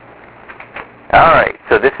All right,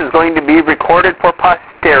 so this is going to be recorded for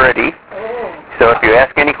posterity. So if you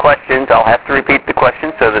ask any questions, I'll have to repeat the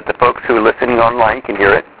question so that the folks who are listening online can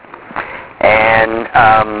hear it. And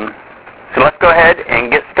so let's go ahead and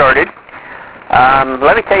get started.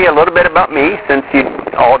 Let me tell you a little bit about me, since you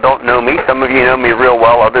all don't know me. Some of you know me real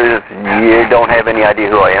well. Others, you don't have any idea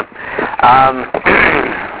who I am.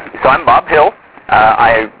 So I'm Bob Hill.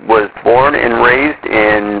 I was born and raised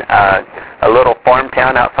in a little farm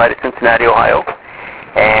town outside of Cincinnati, Ohio.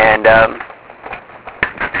 And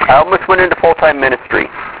I almost went into full-time ministry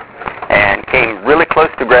and came really close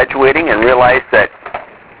to graduating and realized that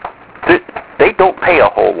they don't pay a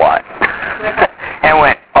whole lot. And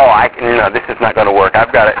went, no, this is not going to work.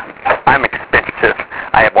 I'm expensive.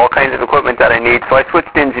 I have all kinds of equipment that I need, so I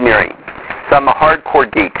switched to engineering. So I'm a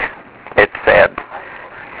hardcore geek. It's sad.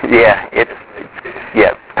 Yeah,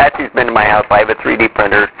 Patsy's been to my house. I have a 3D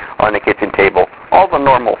printer on the kitchen table. All the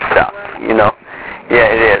normal stuff, you know. Yeah,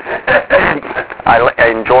 it is. I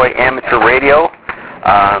enjoy amateur radio.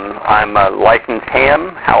 I'm a licensed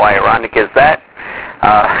ham. How ironic is that?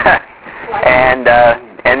 And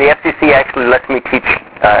the FCC actually lets me teach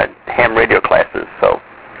ham radio classes, so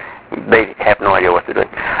they have no idea what they're doing.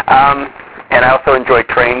 And I also enjoy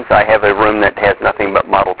trains. I have a room that has nothing but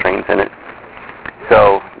model trains in it.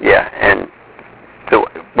 So, yeah, and so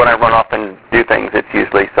when I run off and do things, it's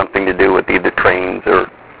usually something to do with either trains or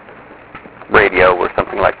radio or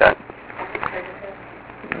something like that.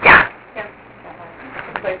 Yeah.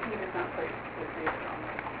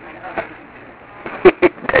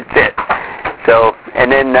 That's it. So,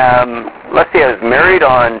 and then, let's see, I was married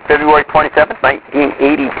on February 27th,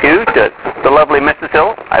 1982 to the lovely Mrs.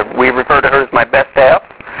 Hill. We refer to her as my best half.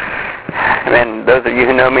 And those of you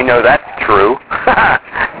who know me know that's true.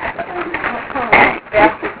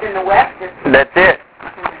 Baptist in the West. That's it.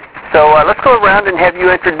 So let's go around and have you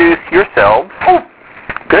introduce yourselves. Oh,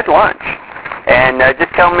 good lunch. And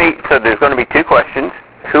just tell me, so there's going to be two questions.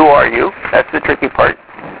 Who are you? That's the tricky part.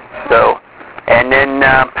 So, and then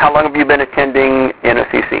how long have you been attending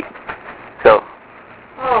NOCC? So.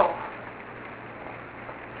 Oh.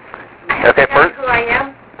 Okay, first. Who I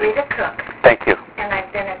am? Rita Cook. Thank you. And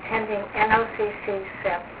I've been attending NOCC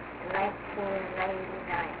since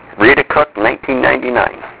 1999. Rita Cook,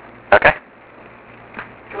 1999. Okay.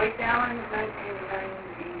 Joyce Allen, 1997.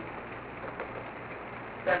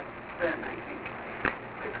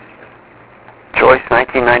 Joyce,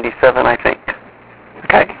 1997, I think.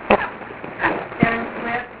 Okay. Sharon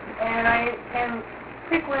Smith, and I am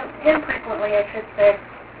infrequently, I should say,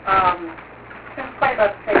 since quite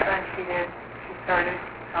about the same time she started,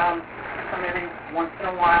 come in once in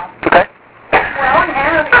a while. Okay. Well,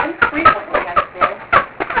 and infrequently, I said.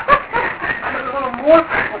 A little more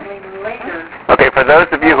frequently later. Okay, for those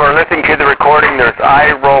of you who are listening to the recording, there's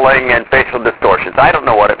eye rolling and facial distortions. I don't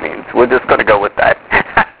know what it means. We're just going to go with that.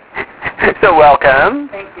 So welcome.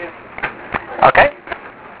 Thank you. Okay.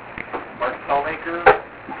 Mark Stallmaker,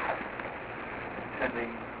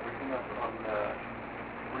 attending, working on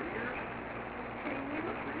 3 years?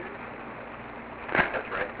 3 years? That's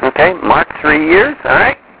right. Okay, Mark, 3 years. All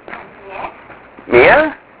right. Yes.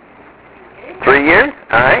 Mia? 3 years.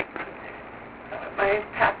 All right. My name's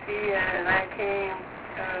Patsy, and I came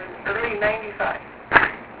early 95.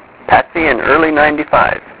 Patsy in early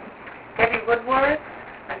 95. Debbie Woodward,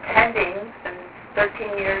 attending since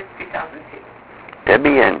 13 years, 2002.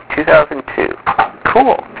 Debbie in 2002.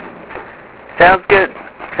 Cool. Sounds good.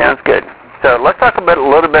 Sounds good. So let's talk a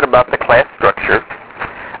little bit about the class structure.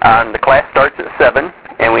 The class starts at 7,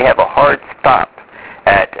 and we have a hard stop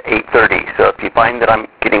at 8:30. So if you find that I'm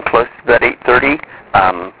getting close to that 8:30,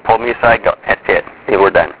 pull me aside. Go, that's it. Hey,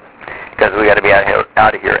 we're done. Because we got to be out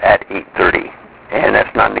of here at 8:30, and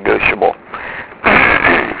that's non-negotiable.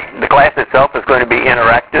 The class itself is going to be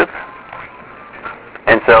interactive,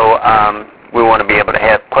 and so we want to be able to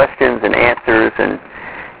have questions and answers, and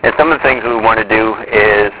some of the things we want to do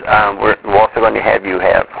is we're also going to have you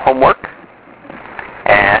have homework.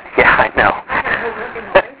 And yeah, I know.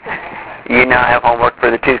 You now have homework for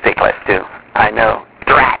the Tuesday class too. I know.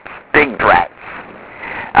 Drats, big drats.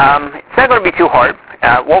 It's not going to be too hard.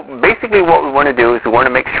 Well, basically what we want to do is we want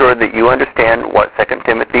to make sure that you understand what 2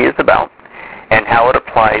 Timothy is about and how it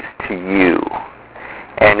applies to you.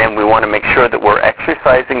 And then we want to make sure that we're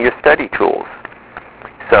exercising your study tools.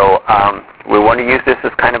 So we want to use this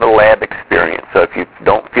as kind of a lab experience. So if you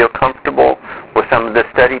don't feel comfortable with some of the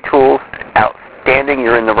study tools, outstanding,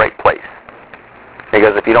 you're in the right place.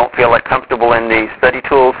 Because if you don't feel like comfortable in the study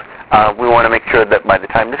tools, we want to make sure that by the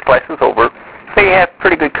time this class is over, that you have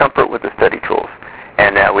pretty good comfort with the study tools.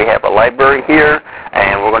 And we have a library here,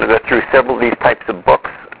 and we're going to go through several of these types of books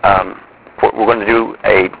we're going to do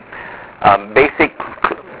a basic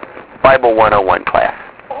Bible 101 class.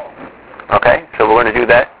 Okay, so we're going to do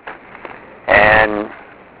that. And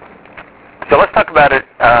so let's talk about it.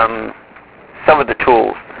 Some of the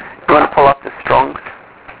tools. You want to pull up the Strong's?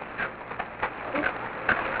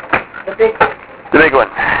 The big one. The big one.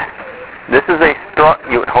 This is a strong.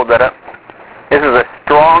 You would hold that up. This is a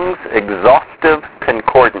Strong's Exhaustive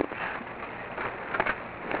Concordance,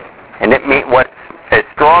 and it means what a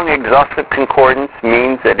strong exhaustive concordance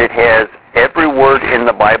means that it has every word in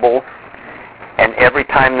the Bible and every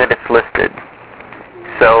time that it's listed.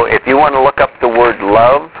 So if you want to look up the word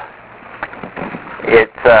love, it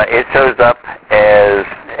shows up as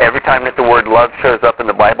every time that the word love shows up in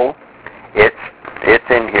the Bible, it's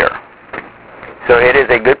in here. So it is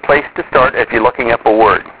a good place to start if you're looking up a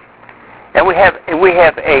word. And we have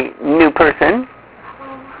a new person.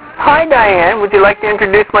 Hi, Diane. Would you like to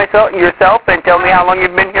introduce yourself and tell me how long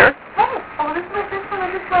you've been here? Oh, this is my first one.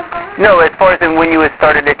 I just went by. No, as far as in when you had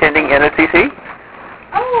started attending NOCC.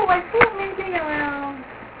 Oh, I think maybe around.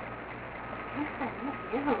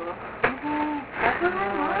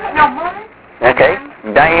 No, March. Okay.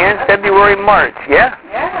 Diane, February, March. Yeah?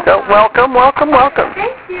 Yeah. So welcome.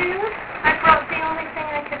 Thank you. I brought the only thing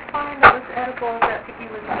I could find that was edible that he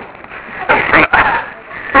would like.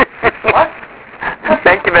 What?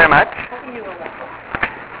 Thank you very much. You would like.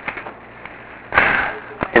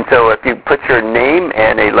 And so if you put your name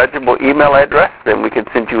and a legible email address, then we can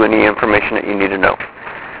send you any information that you need to know.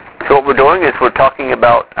 So what we're doing is we're talking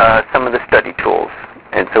about some of the study tools.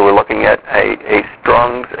 And so we're looking at a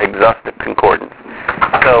Strong's Exhaustive Concordance.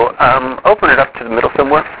 So open it up to the middle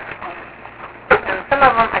somewhere. And some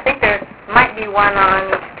of them, I think there might be one on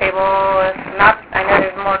each table. If not, I know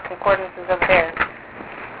there's more concordances over there.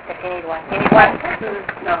 If you need one. You need one?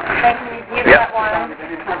 No. You've got one.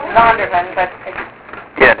 Zondervan, but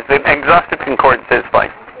yeah, the exhaustive concordance is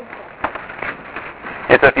fine.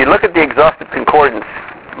 And so if you look at the exhaustive concordance,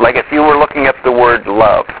 like if you were looking up the word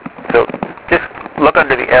love, so just look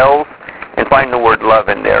under the L's and find the word love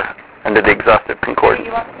in there, under the exhaustive concordance.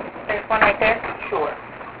 There's one right there? Sure.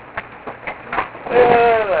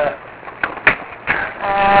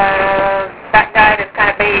 That guy that's kind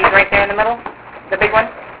of beige right there in the middle? The big one?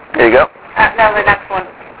 There you go. No, the next one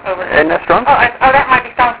over. Isn't that Strong? Oh, that might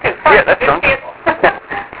be Strong too. Sorry. Yeah, that's Strong.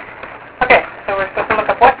 Okay, so we're supposed to look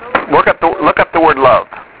up what? Look up the word love.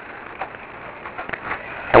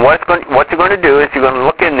 And what you're going to do is you're going to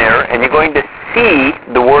look in there and you're going to see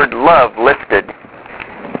the word love listed.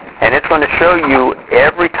 And it's going to show you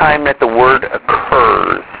every time that the word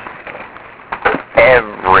occurs.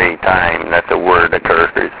 Every time that the word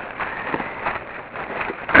occurs.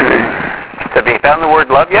 So have you found the word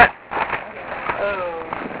love yet?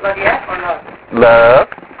 Love yet or no?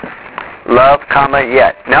 Love, comma,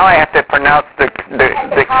 yet. Now I have to pronounce the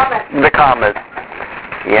commas.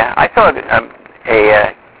 Yeah, I saw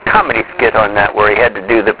a comedy skit on that where he had to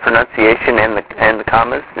do the pronunciation and the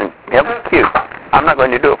commas, and it was cute. I'm not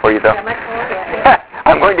going to do it for you though.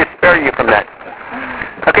 I'm going to spare you from that.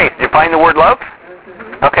 Okay, did you find the word love?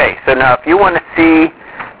 Okay, so now if you want to see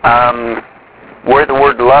where the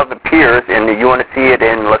word love appears, and you want to see it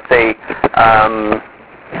in, let's say,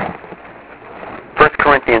 1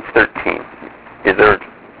 Corinthians 13.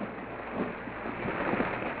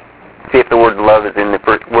 See if the word love is in the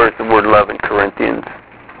first. Where's the word love in Corinthians?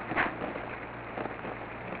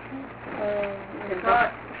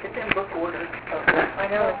 It's in book order. I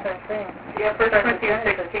know it's that thing. Yeah, 1 Corinthians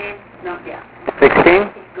 16. No, yeah. 16?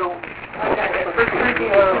 Go. 1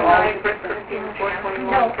 Corinthians 9, 1 Corinthians 4:21.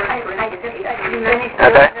 No,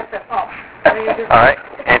 Okay. All right.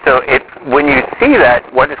 And so when you see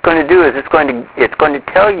that, what it's going to do is it's going to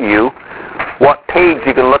tell you what page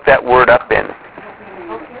you can look that word up in.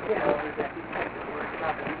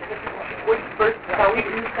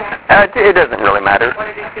 It doesn't really matter.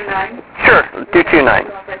 Want to do 2:9? Sure, do 2:9.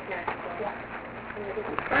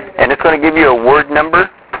 And it's going to give you a word number,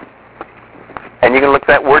 and you can look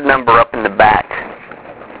that word number up in the back.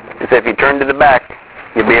 So if you turn to the back,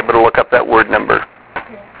 you'll be able to look up that word number.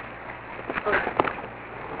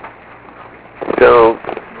 So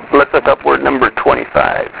let's look up word number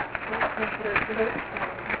 25.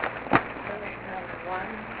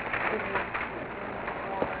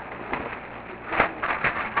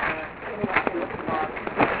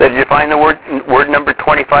 So did you find the word number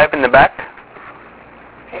 25 in the back?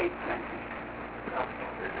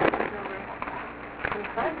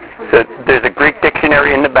 So there's a Greek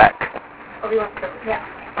dictionary in the back. Yeah.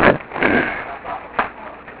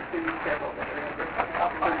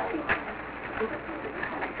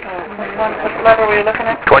 What letter were you looking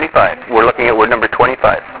at? 25. We're looking at word number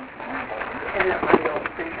 25.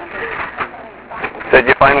 So did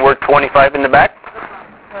you find word 25 in the back?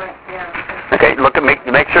 Yeah. Okay,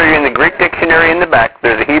 make sure you're in the Greek dictionary in the back.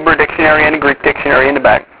 There's a Hebrew dictionary and a Greek dictionary in the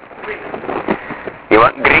back. You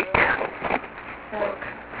want Greek?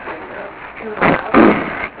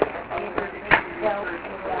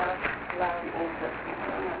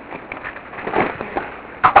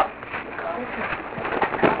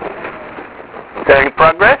 Is there any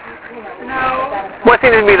progress? No. What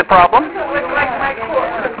seems to be the problem? It looks like my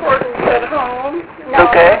course is at home.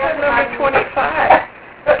 Okay. Number 25.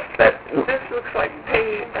 This looks like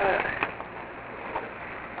page,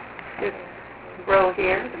 this row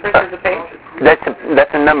here. This is a page.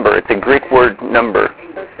 That's a number. It's a Greek word number.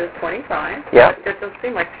 This is 25. Yeah. It doesn't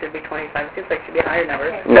seem like it should be 25. It seems like it should be a higher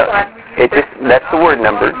number. No, that's the word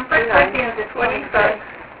number. 25.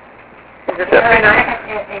 Is it 29?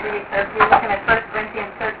 If you're looking at 1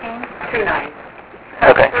 Corinthians 13. 29.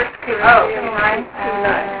 Okay. First 29.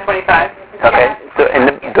 25. Okay. So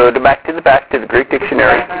go back to the Greek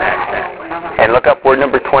dictionary and look up word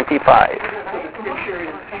number 25.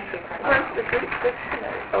 Where's the Greek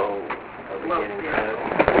dictionary? Oh,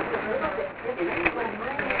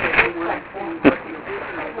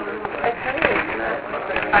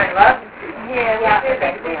 I love. Yeah.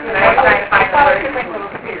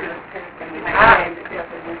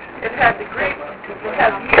 It had the Greek. It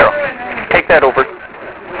had the Carol, take that over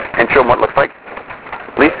and show them what it looks like,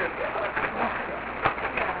 please.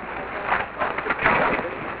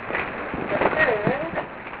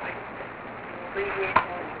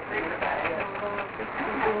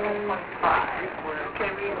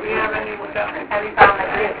 Have you found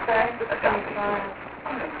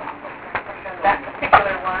that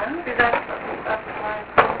particular one?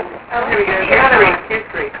 Oh, here we go. Here's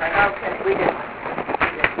Greek. Okay, we did.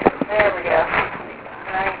 There we go.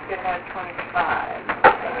 Now you should have 25.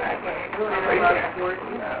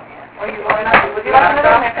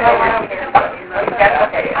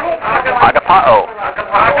 Agapao.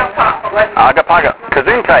 Agapaga.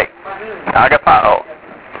 Gesundheit. Agapao.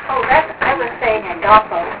 Oh, I was saying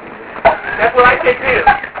agapo. That's what I said too.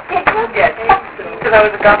 Yes. So that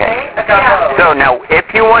was agape? Agapo. So now, if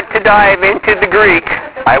you want to dive into the Greek,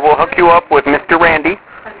 I will hook you up with Mr. Randy,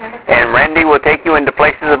 and Randy will take you into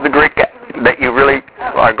places of the Greek that you really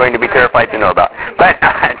are going to be terrified to know about. But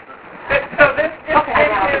so this is a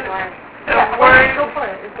word,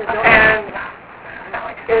 and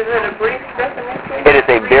is it a brief definition? it is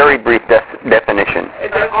a very brief definition.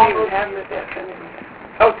 It doesn't even have the definition.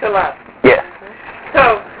 Oh, to love. Yes.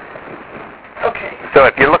 So, okay. So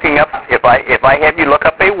if you're looking up, if I have you look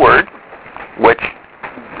up a word, which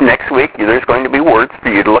next week there's going to be words for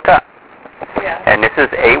you to look up. Yeah. And this is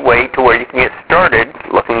a way to where you can get started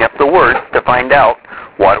looking up the words to find out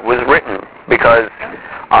what was written. Because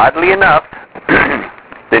oddly enough,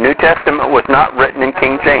 the New Testament was not written in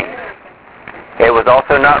King James. It was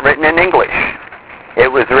also not written in English. It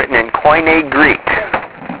was written in Koine Greek,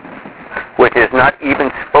 which is not even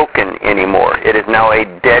spoken anymore. It is now a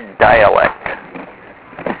dead dialect.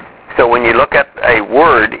 So when you look at a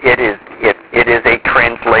word, it is a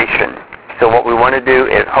translation. So what we want to do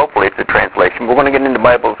is, hopefully it's a translation. We're going to get into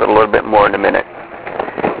Bibles a little bit more in a minute.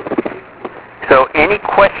 So any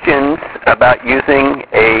questions about using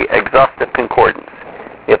a exhaustive concordance?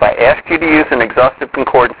 If I ask you to use an exhaustive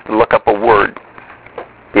concordance to look up a word,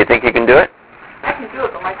 do you think you can do it? I can do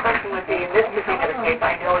it, but my question would be, in this particular case,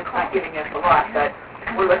 I know it's not giving us a lot, but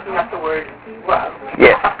we're looking up the word love.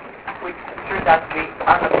 Yes. Which turns out to be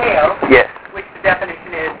on the pale. Yes. Which the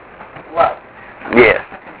definition is love. Yes.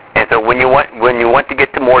 And so when you want to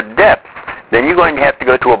get to more depth, then you're going to have to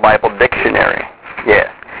go to a Bible dictionary. Yes.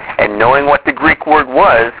 And knowing what the Greek word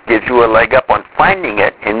was gives you a leg up on finding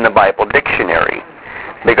it in the Bible dictionary.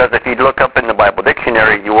 Because if you look up in the Bible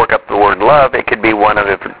dictionary, you work up the word love, it could be one of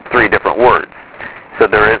the 3 different words. So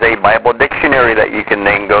there is a Bible dictionary that you can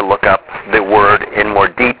then go look up the word in more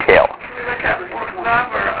detail.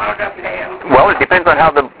 Love or agapeo? Well, it depends on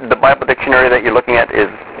how the Bible dictionary that you're looking at is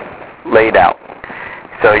laid out.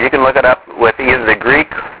 So you can look it up with either the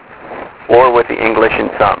Greek or with the English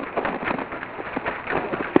in some.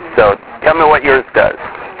 So tell me what yours does.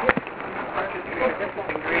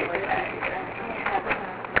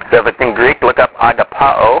 So if it's in Greek, look up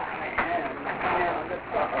agapao.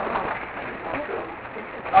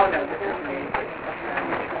 Oh, no, this is...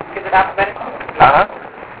 Is it alphabetical? Uh-huh.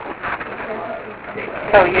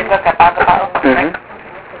 So you look up agapao? Mm-hmm.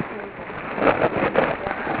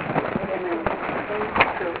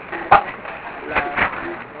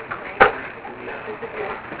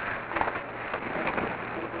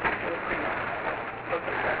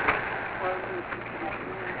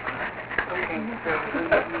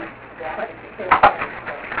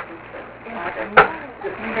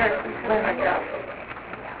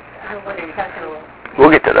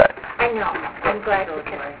 We'll get to that. I know. I'm glad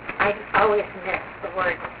because I always miss the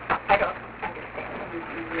word. I don't understand.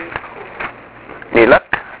 Any luck?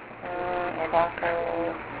 And also...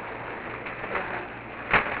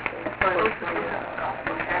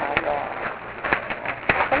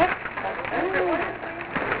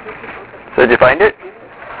 So did you find it?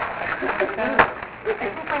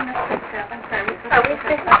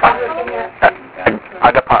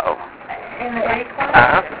 Agapao.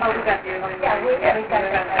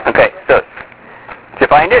 Okay, so did you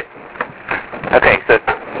find it? Okay, so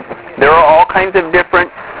there are all kinds of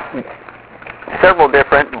several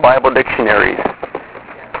different Bible dictionaries.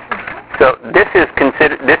 So this is,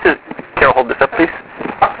 Carol, hold this up, please.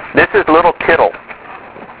 This is Little Kittle.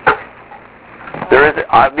 There is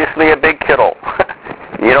obviously a Big Kittle.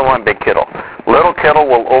 You don't want Big Kittle. Little Kittle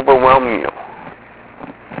will overwhelm you.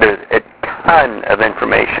 There's a ton of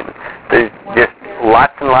information. There's just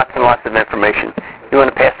lots and lots and lots of information. You want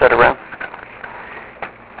to pass that around?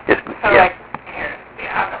 Just, yeah.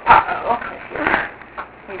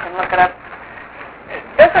 You can look it up. It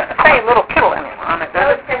doesn't say Little Kittle on it,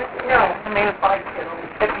 does it? No. I mean, it's by Kittle.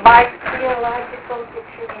 It's by Theological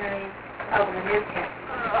Dictionary of the New Testament.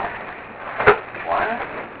 one.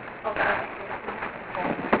 Okay.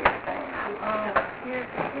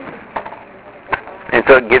 And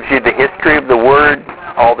so it gives you the history of the word,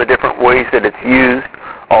 all the different ways that it's used,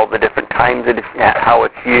 all the different times how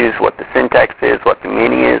it's used, what the syntax is, what the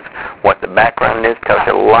meaning is, what the background is. Tells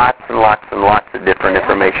you lots and lots and lots of different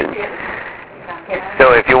information.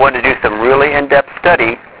 So if you want to do some really in-depth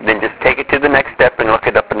study, then just take it to the next step and look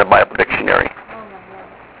it up in the Bible dictionary.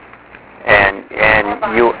 And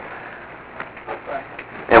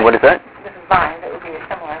what is that? This is Vine. That would be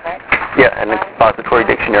similar, right? Yeah, an expository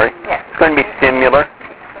dictionary. Yes. It's going to be similar.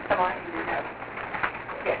 Similar?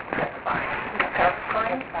 Yes, that's Vine. That's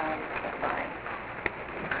Vine? That's Vine.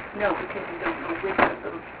 No, because you don't know which of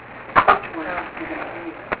them, which one you're going to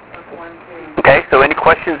use. That's one thing. Okay, so any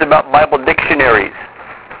questions about Bible dictionaries?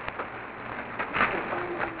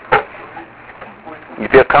 You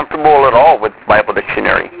feel comfortable at all with Bible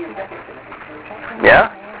dictionary?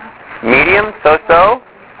 Yeah? Medium? So-so?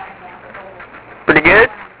 Pretty good?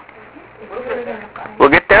 We'll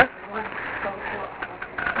get there?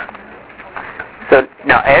 So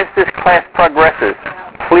now as this class progresses,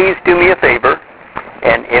 please do me a favor,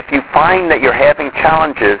 and if you find that you're having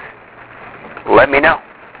challenges, let me know.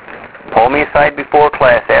 Pull me aside before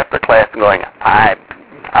class, after class, and going, I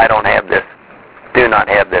don't have this. Do not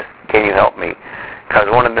have this. Can you help me? Because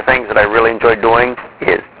one of the things that I really enjoy doing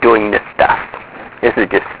is doing this stuff. This is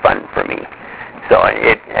just fun for me. So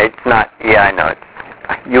it's not, yeah, I know.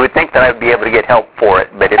 You would think that I'd be able to get help for it,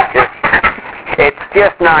 but it's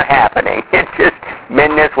just not happening. It's just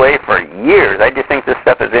been this way for years. I just think this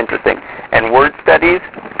stuff is interesting. And word studies,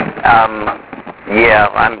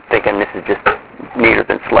 yeah, I'm thinking this is just neater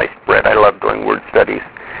than sliced bread. I love doing word studies.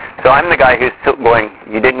 So I'm the guy who's still going,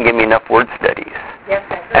 you didn't give me enough word studies. Yes,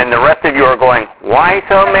 And the rest of you are going, why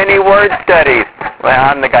so many word studies? Well,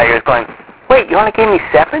 I'm the guy who's going, wait, you only gave me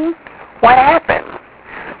 7? What happened?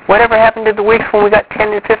 Whatever happened to the weeks when we got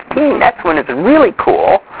 10 and 15? That's when it's really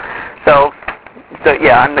cool. So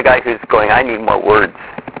yeah, I'm the guy who's going, I need more words.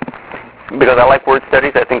 Because I like word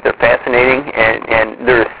studies. I think they're fascinating, and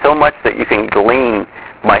there is so much that you can glean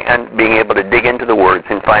by being able to dig into the words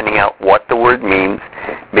and finding out what the word means.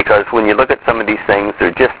 Because when you look at some of these things,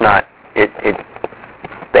 they're just not,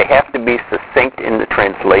 they have to be succinct in the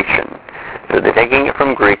translation. So they're taking it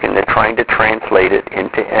from Greek and they're trying to translate it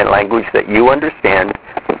into a language that you understand,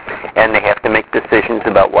 and they have to make decisions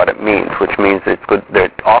about what it means, which means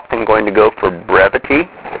they're often going to go for brevity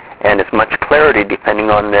and as much clarity depending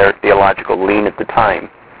on their theological lean at the time.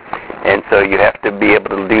 And so you have to be able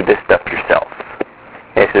to do this stuff yourself.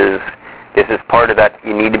 This is part of that.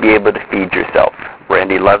 You need to be able to feed yourself.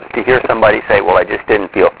 Randy loves to hear somebody say, well, I just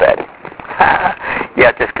didn't feel fed.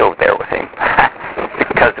 Yeah, just go there with him.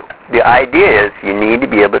 Because the idea is you need to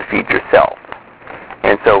be able to feed yourself.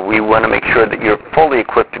 And so we want to make sure that you're fully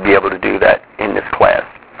equipped to be able to do that in this class.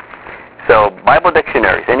 So Bible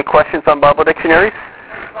dictionaries. Any questions on Bible dictionaries?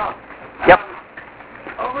 Well, Yep.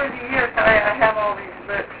 over the years, I have all these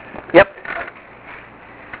books. Yep.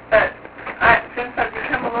 But since I've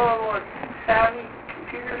become a little more savvy,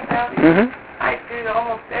 computer savvy, I do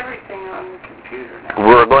almost everything on the computer now.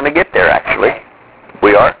 We're going to get there, actually. Okay.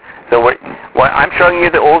 We are. So I'm showing you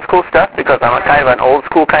the old school stuff because I'm a kind of an old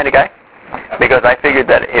school kind of guy. Because I figured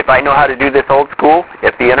that if I know how to do this old school,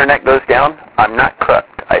 if the internet goes down, I'm not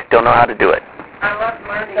cooked. I still know how to do it. I love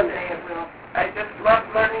learning this. I just love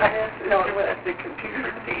learning this. At the computer,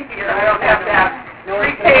 it's easier. I don't have to have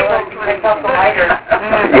three tables with the lighter.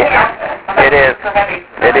 Yeah, it is.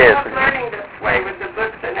 It is. I love learning this way with the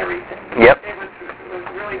books and everything. Yep. It was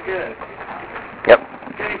really good. Yep.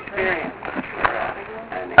 Good experience.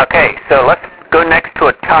 Okay, so let's go next to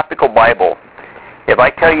a topical Bible. If I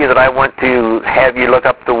tell you that I want to have you look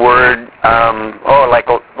up the word,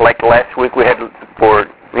 like last week we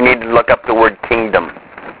need to look up the word kingdom.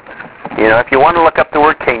 You know, if you want to look up the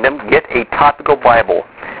word kingdom, get a topical Bible.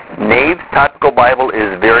 Nave's Topical Bible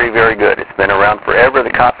is very, very good. It's been around forever.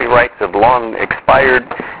 The copyrights have long expired,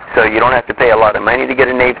 so you don't have to pay a lot of money to get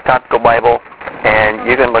a Nave's Topical Bible, and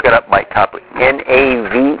you can look it up by topic,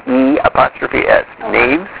 Nave''S,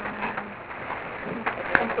 Nave's.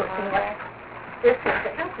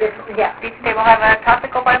 Yeah. Each table have a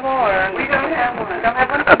topical Bible, or we don't have one. Don't have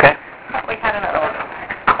one? Okay. We had another one.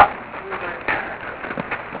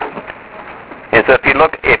 And so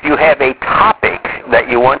if you have a topic that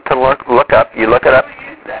you want to look up, you look it up.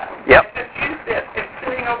 Use that. Yep. I just use that. It's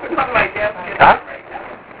sitting open on my desk Huh? right now.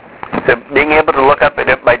 So being able to look up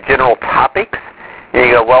it by general topics, and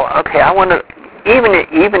you go, well, okay, I want to, even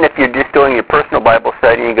if you're just doing your personal Bible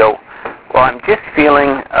study, you go, well, I'm just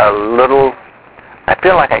feeling I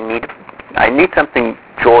feel like I need something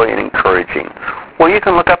joy and encouraging. Well, you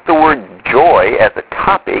can look up the word joy as a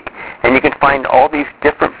topic, and you can find all these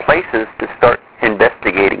different places to start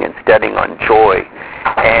investigating and studying on joy.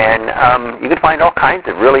 And you can find all kinds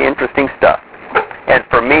of really interesting stuff. And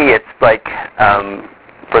for me, it's like,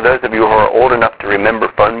 for those of you who are old enough to remember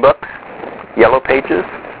phone books, Yellow Pages,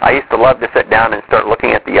 I used to love to sit down and start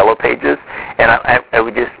looking at the Yellow Pages, and I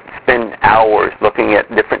would just spend hours looking at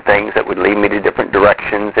different things that would lead me to different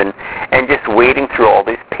directions, and just wading through all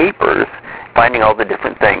these papers, finding all the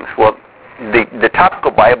different things. Well, the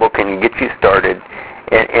Topical Bible can get you started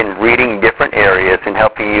in reading different areas and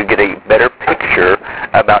helping you get a better picture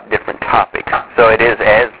about different topics. So it is,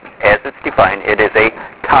 as it's defined, it is a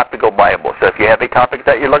topical Bible. So if you have a topic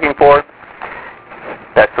that you're looking for,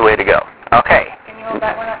 that's the way to go. Okay. Can you hold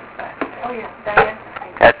that one up? Oh, yeah. Diane?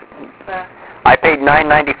 I paid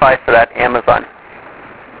 $9.95 for that Amazon.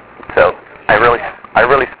 So I really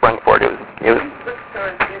sprung for it. It was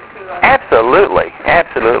absolutely.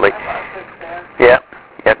 Yep.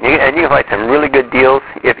 And you can find some really good deals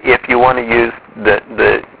if you want to use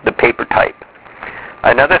the paper type.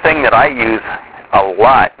 Another thing that I use a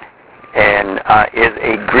lot and is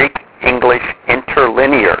a Greek-English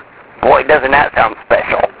interlinear. Boy, doesn't that sound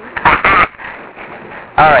special.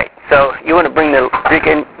 All right, so you want to bring the Greek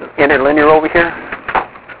interlinear over here?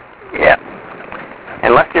 Yeah.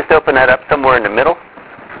 And let's just open that up somewhere in the middle.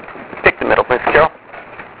 Pick the middle, Miss Carol.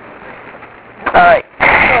 All right.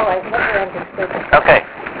 Okay.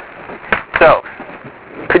 So,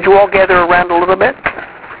 could you all gather around a little bit?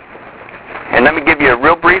 And let me give you a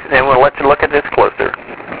real brief, and then we'll let you look at this closer.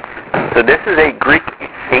 So this is a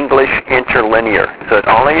Greek-English interlinear. So it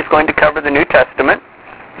only is going to cover the New Testament.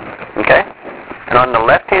 Okay? And on the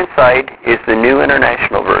left-hand side is the New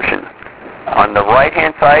International Version. On the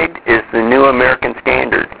right-hand side is the New American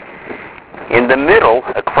Standard. In the middle,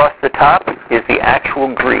 across the top, is the actual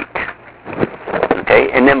Greek. Okay?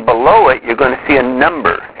 And then below it, you're going to see a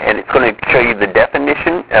number, and it's going to show you the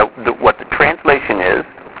definition of what the translation is.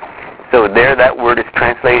 So there, that word is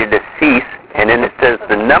translated as cease, and then it says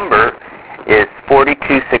the number is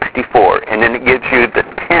 4264, and then it gives you the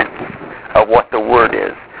tense of what the word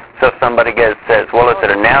is. So if somebody says, well, is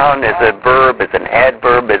it a noun, is it a verb, is it an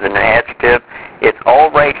adverb, is it an adjective? It's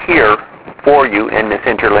all right here for you in this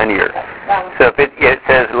interlinear. So if it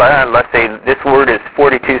says, let's say this word is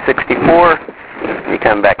 4264, you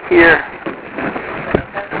come back here,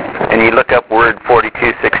 and you look up word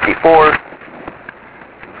 4264,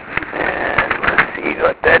 and let's see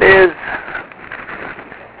what that is.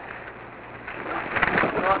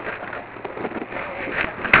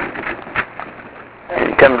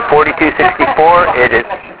 Comes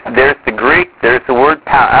 4264. There's the Greek. There's the word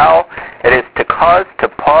pa'al. It is to cause, to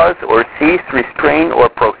pause, or cease, restrain, or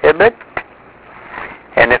prohibit.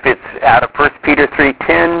 And if it's out of 1 Peter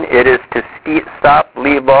 3:10, it is to stop,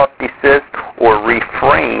 leave off, desist, or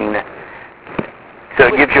refrain. So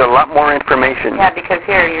it gives you a lot more information. Yeah, because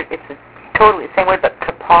here it's totally the same word, but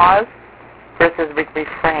to pause versus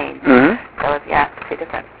refrain. Mm-hmm. So it's two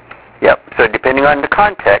different. Yep. So depending on the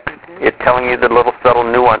context, it's telling you the little subtle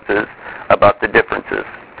nuances about the differences.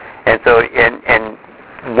 And so, and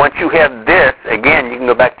once you have this, again, you can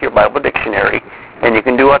go back to your Bible dictionary, and you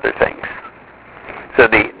can do other things. So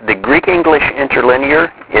the Greek-English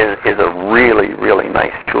interlinear is a really, really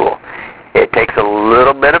nice tool. It takes a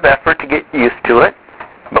little bit of effort to get used to it,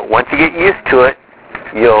 but once you get used to it,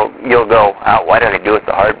 you'll go, oh, why don't I do it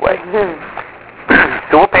the hard way?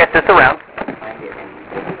 So we'll pass this around.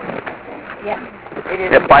 Yeah. It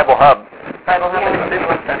is. The Bible Hub. Bible Hub is a big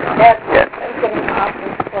one. That's Yeah. I'm getting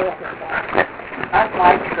awfully full of this. I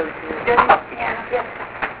like those. Yeah.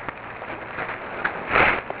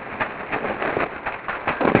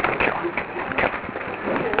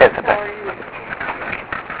 Isabel.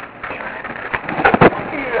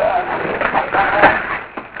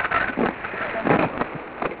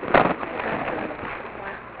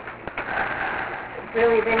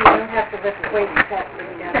 Really, then you don't have to lift weights after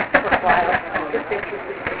you down for a while.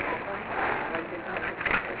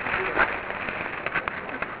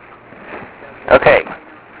 Okay.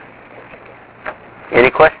 Any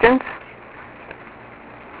questions? I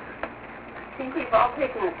think we've all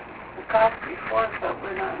taken the class before, but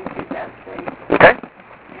we're not in too bad shape. Okay.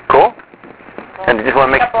 Cool. And I just want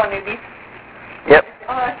to make... A couple of newbies. Yep.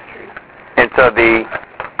 Oh, that's true. And so the...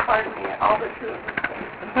 Pardon me, all the two of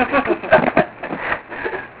us.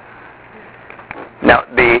 Now,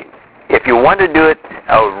 if you want to do it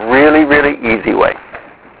a really, really easy way,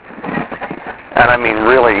 and I mean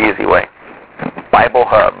really easy way, Bible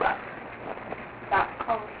Hub.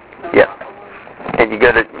 Yeah. And you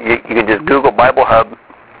can just Google Bible Hub,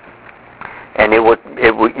 and you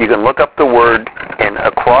can look up the word, and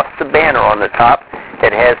across the banner on the top,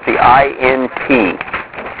 it has the INT.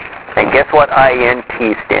 And guess what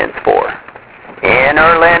INT stands for?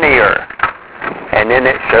 Interlinear. And then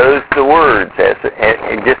it shows the words, as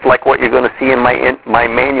just like what you're going to see in my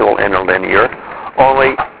manual interlinear,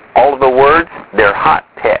 only all of the words, they're hot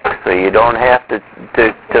text, so you don't have to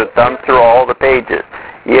thumb through all the pages.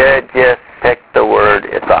 You just pick the word,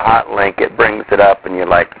 it's a hot link, it brings it up, and you're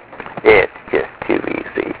like, it's just too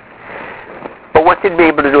easy. But once you'd be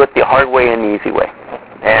able to do it the hard way and the easy way.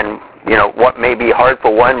 And, what may be hard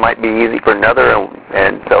for one might be easy for another,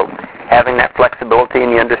 and so having that flexibility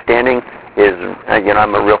and the understanding is,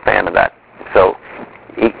 I'm a real fan of that. So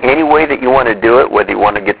any way that you want to do it, whether you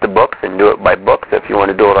want to get the books and do it by books, if you want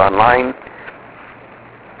to do it online,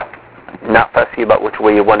 not fussy about which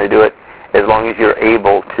way you want to do it, as long as you're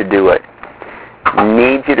able to do it.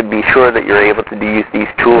 Need you to be sure that you're able to use these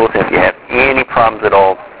tools. If you have any problems at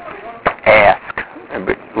all, ask. I'd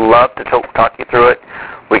love to talk you through it.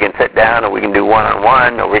 We can sit down, or we can do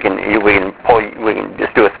one-on-one, or we can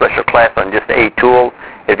just do a special class on just a tool.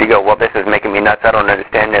 If you go, well, this is making me nuts, I don't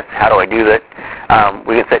understand this, how do I do that?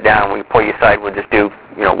 We can sit down, we can pull you aside, we'll just do,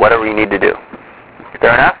 whatever you need to do.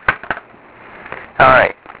 Fair enough? All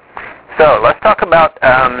right. So let's talk about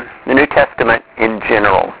the New Testament in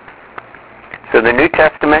general. So the New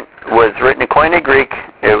Testament was written in Koine Greek.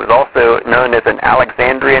 It was also known as an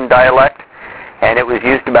Alexandrian dialect, and it was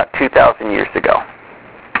used about 2,000 years ago.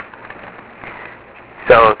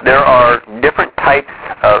 So there are different types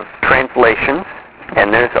of translations,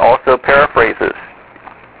 and there's also paraphrases.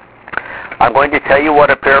 I'm going to tell you what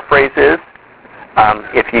a paraphrase is.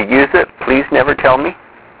 If you use it, please never tell me,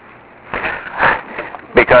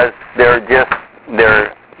 because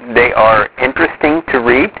they are interesting to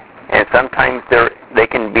read, and sometimes they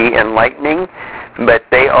can be enlightening, but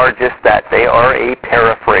they are just that. They are a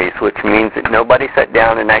paraphrase, which means that nobody sat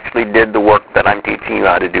down and actually did the work that I'm teaching you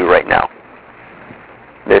how to do right now.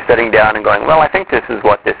 They're sitting down and going, well, I think this is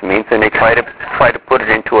what this means, and they try to put it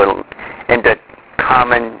into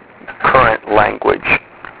common current language.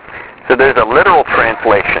 So there's a literal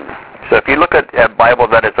translation. So if you look at a Bible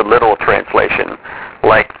that is a literal translation,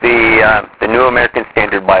 like the New American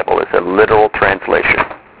Standard Bible is a literal translation,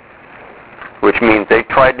 which means they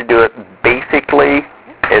tried to do it basically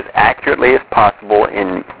as accurately as possible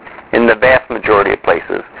in the vast majority of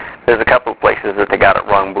places. There's a couple of places that they got it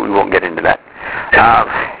wrong, but we won't get into that.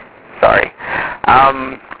 Sorry.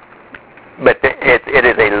 But it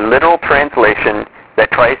is a literal translation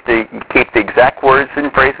that tries to keep the exact words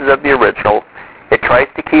and phrases of the original. It tries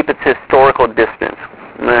to keep its historical distance.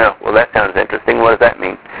 Well, that sounds interesting. What does that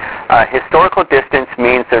mean? Historical distance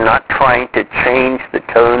means they're not trying to change the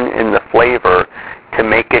tone and the flavor to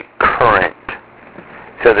make it current.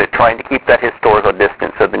 So they're trying to keep that historical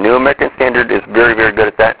distance. So the New American Standard is very, very good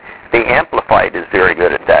at that. The Amplified is very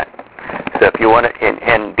good at that. So if you want to,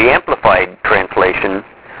 and the Amplified translation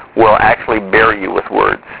will actually bury you with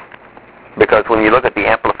words. Because when you look at the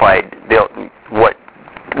Amplified, what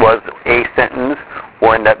was a sentence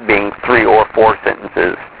will end up being 3 or 4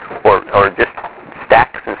 sentences, or just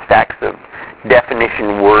stacks and stacks of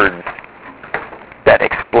definition words that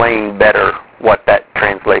explain better what that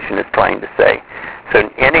translation is trying to say. So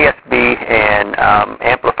NASB and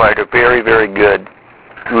Amplified are very, very good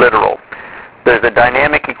literal.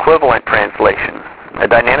 equivalent translation. A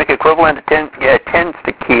dynamic equivalent attempts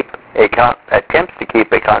to keep a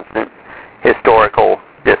constant historical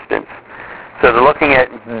distance. So they're looking at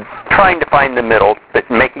trying to find the middle, but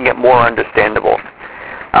making it more understandable.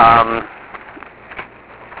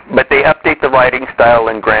 But they update the writing style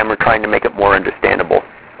and grammar, trying to make it more understandable.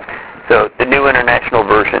 So the New International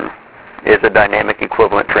Version is a dynamic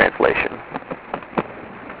equivalent translation.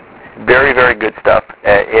 Very, very good stuff.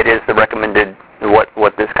 It is the recommended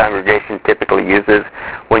what this congregation typically uses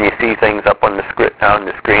when you see things up on the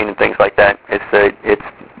screen and things like that. It's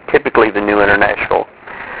typically the New International.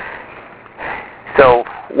 So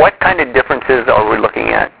what kind of differences are we looking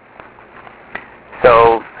at?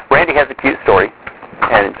 So Randy has a cute story,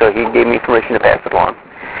 and so he gave me permission to pass it along.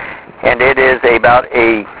 And it is about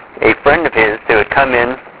a friend of his who had come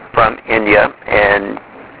in from India, and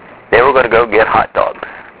they were going to go get hot dogs.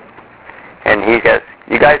 And he goes,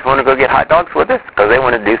 "You guys want to go get hot dogs with us?" Because they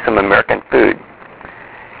want to do some American food.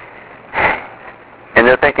 And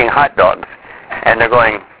they're thinking hot dogs. And they're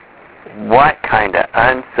going, "What kind of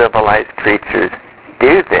uncivilized creatures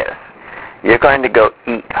do this? You're going to go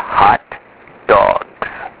eat hot dogs.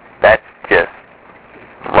 That's just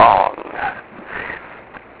wrong."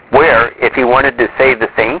 Where, if he wanted to say the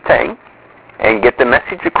same thing and get the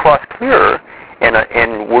message across clearer,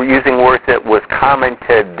 and we're using words that was common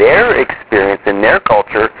to their experience in their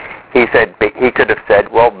culture, he could have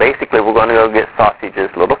said, well, basically we're going to go get sausages,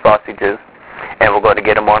 little sausages, and we're going to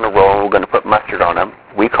get them on a roll, and we're going to put mustard on them.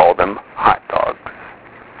 We call them hot dogs.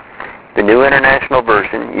 The New International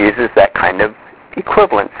Version uses that kind of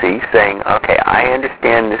equivalency, saying, okay, I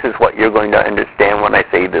understand this is what you're going to understand when I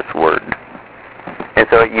say this word. And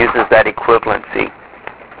so it uses that equivalency.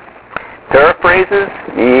 Paraphrases,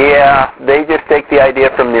 yeah, they just take the idea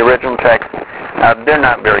from the original text. They're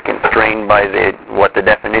not very constrained by what the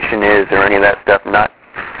definition is or any of that stuff. Not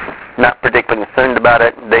particularly concerned about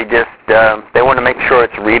it. They just they want to make sure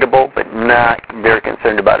it's readable, but not very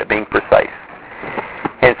concerned about it being precise.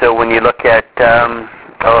 And so when you look at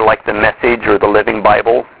like the Message or the Living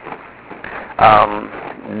Bible,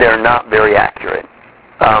 they're not very accurate.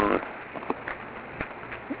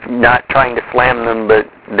 Not trying to slam them, but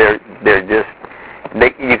they're just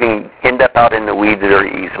you can end up out in the weeds very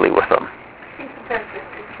easily with them. Sometimes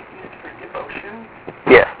it's used for devotion.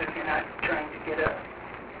 Yes. If you're not trying to get a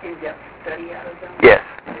in-depth study out of them. Yes.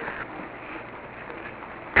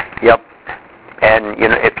 Yep. And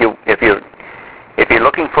if you're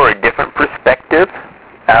looking for a different perspective,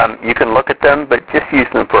 you can look at them, but just use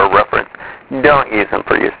them for a reference. Don't use them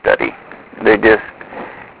for your study. They just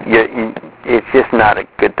it's just not a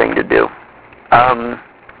good thing to do.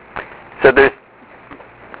 So there's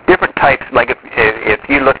different types. Like if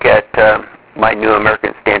you look at my New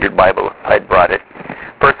American Standard Bible, I brought it.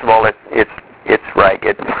 First of all, it's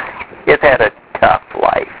ragged. It's had a tough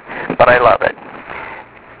life, but I love it.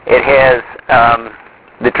 It has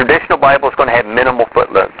the traditional Bible is going to have minimal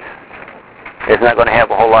footnotes. It's not going to have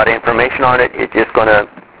a whole lot of information on it. It's just going to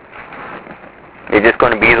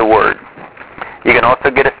be the Word. You can also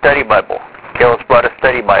get a study Bible. Carol's brought a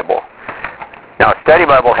study Bible. Now, a study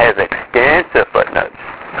Bible has extensive footnotes.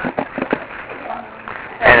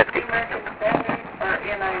 And it's American Standard or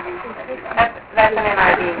NIV? That's an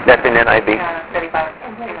NIV. That's an NIV. Yeah, study Bible.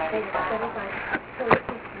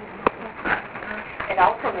 It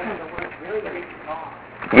also makes the words really, really small.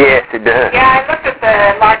 Yes, it does. Yeah, I looked at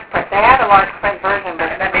the large print. They had a large print version, but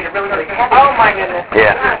that made it really, really heavy. Oh, my goodness.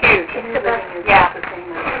 Yeah. It's huge. Yeah.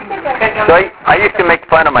 So I used to make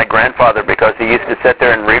fun of my grandfather because he used to sit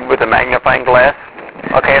there and read with a magnifying glass.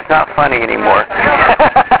 Okay, it's not funny anymore.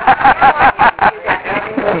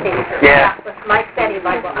 Yeah. With my study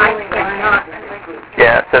Bible, I cannot.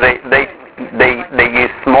 Yeah, so they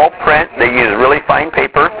use small print, they use really fine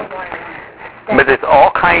paper, but there's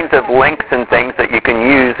all kinds of links and things that you can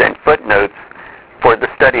use and footnotes for the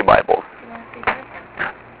study Bible.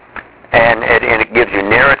 And it gives you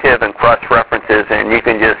narrative and cross-references, and you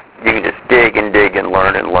can just dig and dig and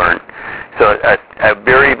learn and learn. So a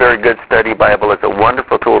very, very good study Bible is a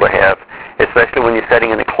wonderful tool to have, especially when you're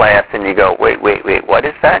sitting in a class and you go, wait, what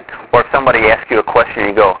is that? Or if somebody asks you a question and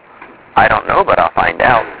you go, I don't know, but I'll find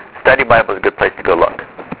out. Study Bible is a good place to go look.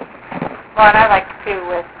 Well, and I like too,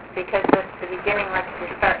 because at the beginning, like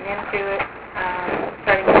if you're starting into it,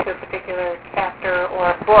 starting into a particular chapter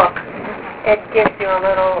or a book, it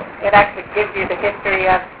actually gives you the history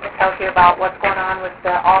of, it tells you about what's going on with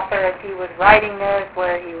the author as he was writing this,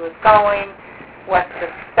 where he was going, what the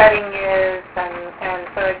setting is, and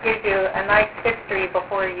so it gives you a nice history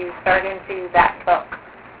before you start into that book,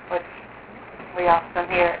 which we often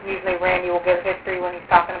hear. Usually Randy will give history when he's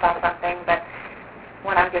talking about something, but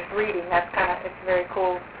when I'm just reading, it's very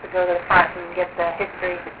cool to go to the front and get the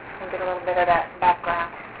history and get a little bit of that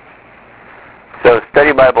background. So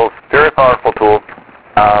Study Bible's very powerful tool.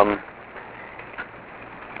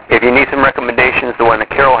 If you need some recommendations, the one that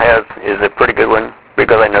Carol has is a pretty good one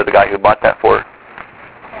because I know the guy who bought that for her.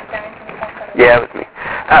 Yeah, it was me.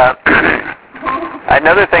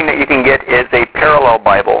 Another thing that you can get is a parallel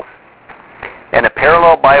Bible. And a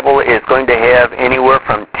parallel Bible is going to have anywhere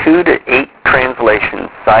from 2 to 8 translations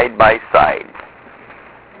side by side.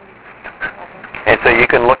 And so you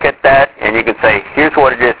can look at that and you can say, here's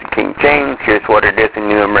what it is in King James, here's what it is in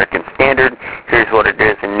New American Standard, here's what it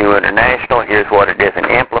is in New International, here's what it is in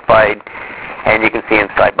Amplified, and you can see them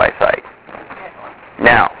side by side.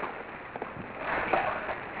 Now,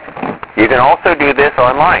 you can also do this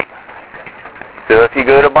online. So if you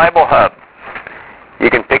go to Bible Hub, you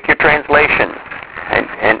can pick your translation,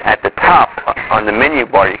 and at the top on the menu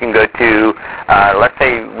bar you can go to, let's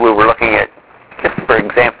say we were looking at, just for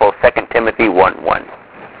example, 2 Timothy 1:1,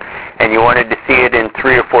 and you wanted to see it in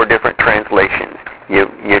 3 or 4 different translations. You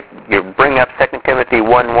bring up 2 Timothy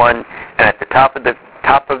 1:1, and at the top of the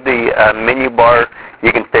menu bar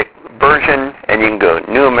you can pick version, and you can go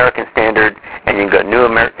New American Standard, and you can go New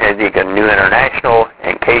International,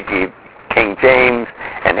 and King James,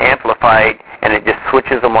 and Amplified, and it just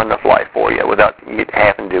switches them on the fly for you without you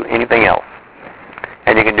having to do anything else.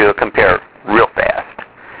 And you can do a compare real fast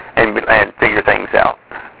and figure things out.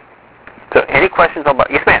 So any questions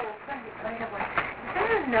about, yes ma'am? I have one. Is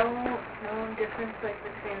there a known difference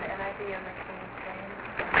between the NIV and the King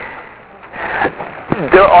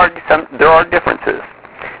James? There are differences.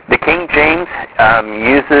 The King James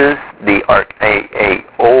uses a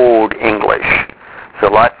old English, so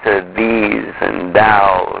lots of these and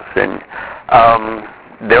thous, and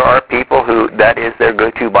there are people who that is their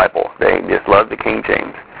go-to Bible. They just love the King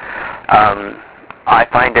James. I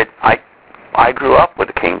find it. I grew up with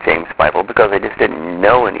the King James Bible because I just didn't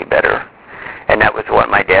know any better, and that was what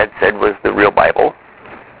my dad said was the real Bible,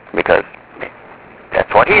 because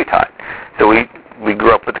that's what he taught. So we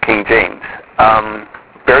grew up with the King James.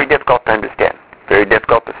 Very difficult to understand. Very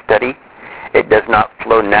difficult to study. It does not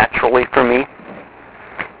flow naturally for me.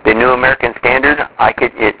 The New American Standard, I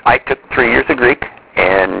took 3 years of Greek,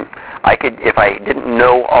 and I could, if I didn't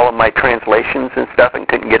know all of my translations and stuff and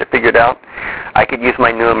couldn't get it figured out, I could use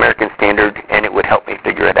my New American Standard and it would help me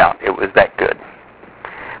figure it out. It was that good.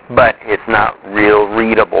 But it's not real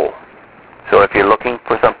readable. So if you're looking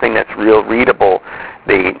for something that's real readable,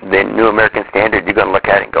 the New American Standard, you're going to look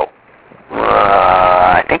at it and go,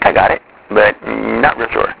 I think I got it, but not real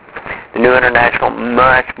sure. The New International,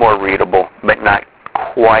 much more readable, but not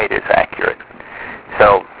quite as accurate.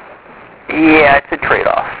 So, yeah, it's a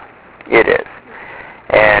trade-off. It is.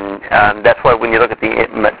 And that's why when you look at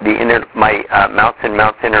my Mounts and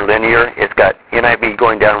Mounts Interlinear, it's got NIV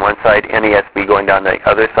going down one side, NASB going down the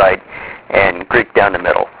other side, and Greek down the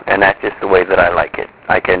middle. And that's just the way that I like it.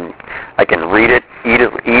 I can read it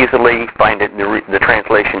easily, find it the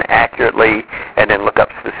translation accurately, and then look up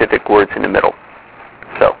specific words in the middle.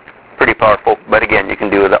 So, pretty powerful. But again, you can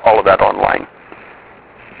do all of that online.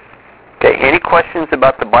 Okay, any questions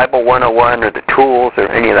about the Bible 101 or the tools or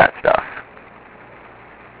any of that stuff?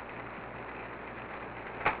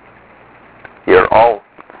 You're all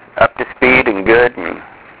up to speed and good,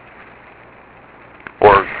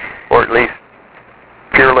 or at least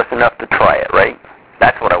fearless enough to try it, right?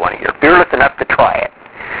 That's what I want to hear. Fearless enough to try it.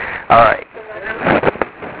 All right.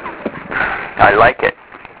 I like it.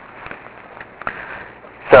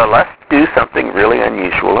 So let's do something really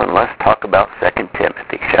unusual and let's talk about 2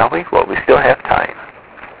 Timothy, shall we? Well, we still have time.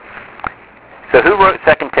 So who wrote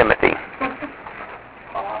 2 Timothy?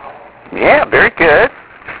 Yeah, very good.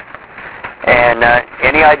 And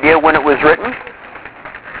any idea when it was written?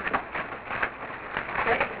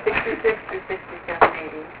 66 through 67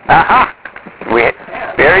 AD. Aha.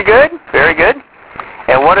 Very good, very good.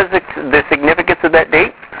 And what is the significance of that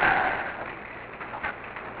date?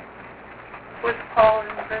 Was Paul in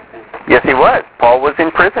prison? Yes, he was. Paul was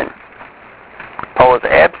in prison. Paul was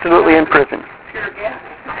absolutely in prison. Pure guess.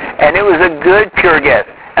 And it was a good pure guess.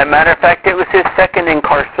 As a matter of fact, it was his second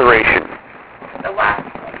incarceration. The last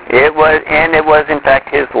one. It was in fact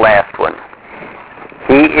his last one.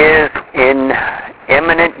 He is in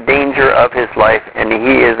imminent danger of his life, and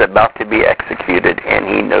he is about to be executed, and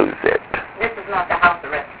he knows it. This is not the house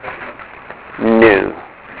arrest. No,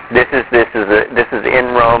 this is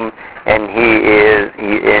in Rome, and he is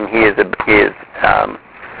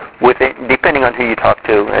within, depending on who you talk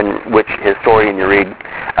to and which historian you read,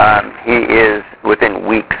 he is within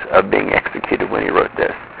weeks of being executed when he wrote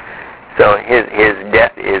this. So his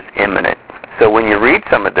death is imminent. So when you read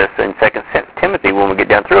some of this in 2 Timothy when we get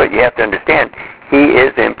down through it. You have to understand, he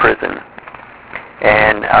is in prison.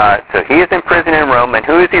 And so he is in prison in Rome, and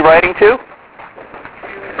who is he writing to?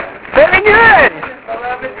 Very good!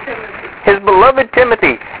 His beloved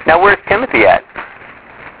Timothy. Now, where's Timothy at?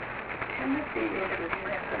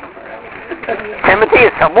 Timothy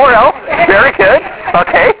is somewhere else. Very good.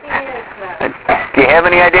 Okay. Do you have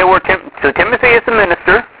any idea where So Timothy is the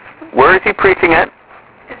minister. Where is he preaching at?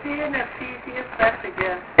 Is he in Ephesus? That's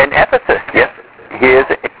again. In Ephesus, yes. He is.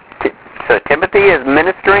 So Timothy is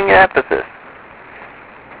ministering in Ephesus.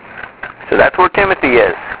 So that's where Timothy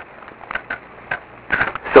is.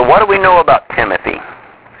 So what do we know about Timothy?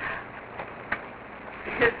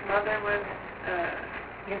 His mother was,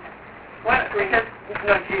 because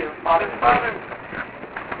no Jew. Father's father.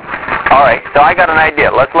 All right, so I got an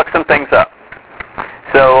idea. Let's look some things up.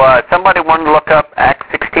 So somebody want to look up Acts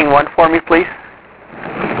 16:1 for me, please?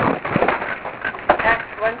 Acts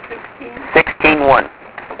 1:16. 16:1.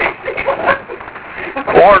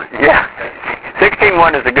 Or, yeah,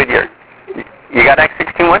 16:1 is a good year. You got Acts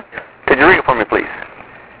 16:1? Could you read it for me, please?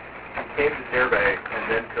 He came to Derbe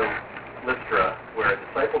and then to Lystra, where a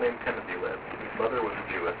disciple named Timothy lived, whose mother was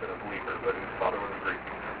a Jewess and a believer, but whose father was a Greek.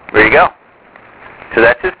 There you go. So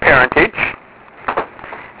that's his parentage.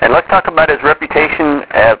 And let's talk about his reputation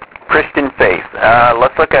of Christian faith.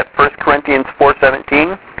 Let's look at 1 Corinthians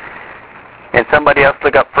 4:17. And somebody else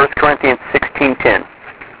look up 1 Corinthians 16:10.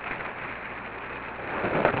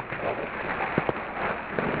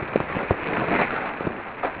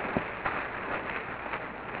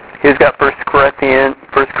 Who's got 1 Corinthians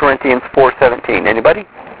 4:17? Anybody?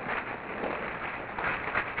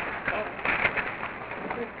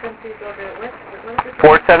 What is it?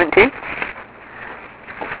 4:17?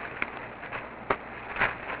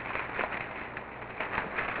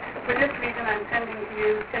 For this reason I'm sending to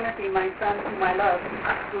you Timothy, my son, whom I love,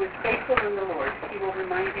 who is faithful in the Lord. He will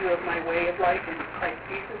remind you of my way of life in Christ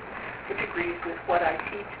Jesus, which agrees with what I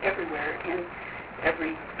teach everywhere in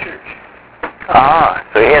every church.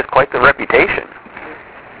 So he has quite the reputation.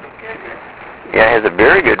 Yeah, he has a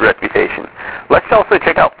very good reputation. Let's also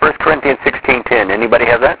check out 1 Corinthians 16:10. Anybody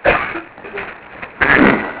have that?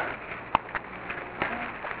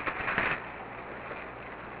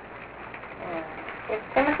 If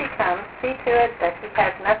Timothy comes, see to it that he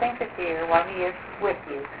has nothing to fear while he is with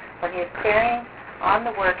you, when he is carrying on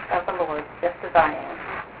the work of the Lord, just as I am.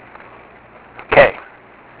 Okay.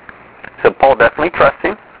 So Paul definitely trusts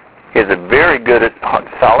him. He has a very good,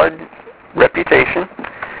 solid reputation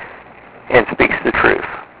and speaks the truth.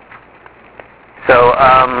 So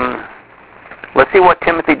let's see what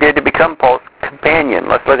Timothy did to become Paul's companion.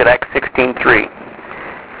 Let's look at Acts 16:3.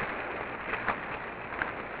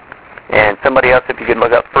 And somebody else, if you could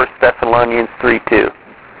look up 1 Thessalonians 3:2.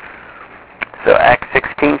 So Acts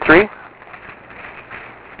 16:3.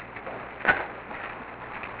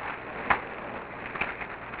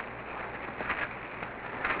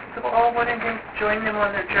 So Paul wanted him to join them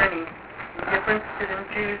on their journey. In difference to the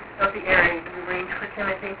Jews of the area, he arranged for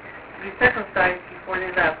Timothy to be circumcised before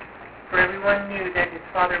they left, for everyone knew that his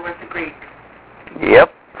father was a Greek.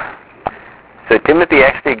 Yep. So Timothy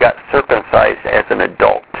actually got circumcised as an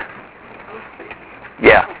adult.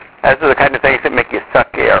 Yeah. Those are the kind of things that make you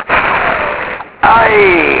suck air.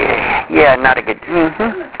 Yeah, not a good...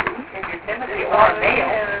 Timothy or male.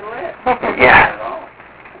 Yeah.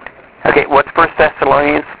 Okay, what's 1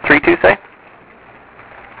 Thessalonians 3:2 say?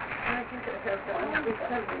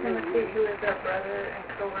 Timothy, who is our brother and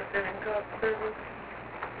co-worker in God's service,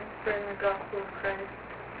 and spreading the gospel of Christ,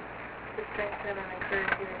 to strengthen and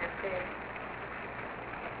encourage you in your faith.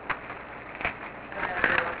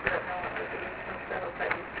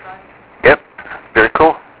 Yep, very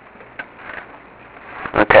cool.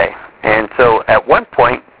 Okay, and so at one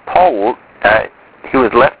point, Paul, he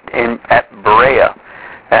was left at Berea.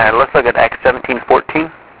 Let's look at Acts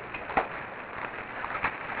 17:14.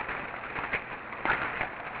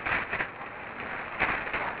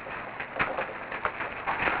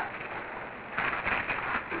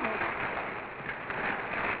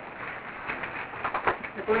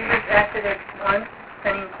 The believers acted at once,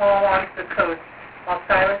 sending Paul on to the coast, while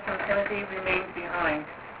Silas and Timothy remained behind.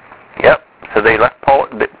 Yep. So they left Paul.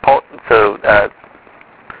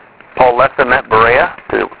 Paul left them at Berea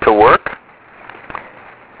to work.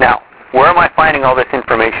 Now, where am I finding all this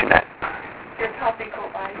information at? Your topical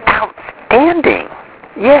Bible. Outstanding.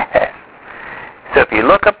 Yes. So if you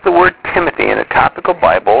look up the word Timothy in a topical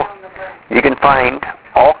Bible, you can find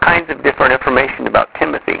all kinds of different information about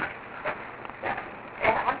Timothy.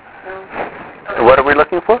 What are we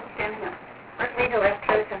looking for? Where's me who left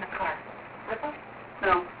hers in the car?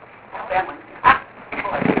 No, that one.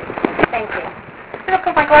 Thank you. I should have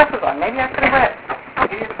put my glasses on. Maybe I could have read.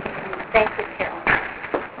 Thank you, Carol.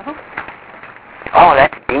 Oh,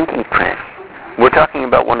 that's inky print. We're talking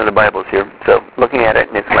about one of the Bibles here, so looking at it,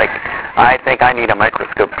 and it's like, I think I need a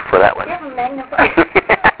microscope for that one. You have a magnifying.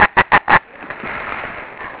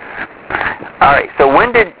 All right, so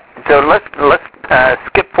let's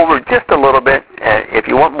skip forward just a little bit. If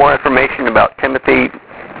you want more information about Timothy,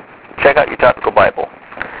 check out your topical Bible.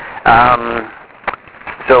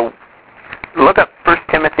 So look up 1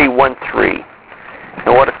 Timothy 1:3.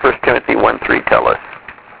 And what does 1 Timothy 1:3 tell us?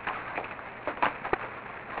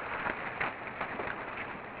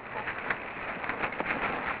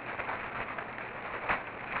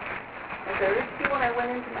 As I urged you when I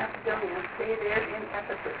went into Macedonia, stay there in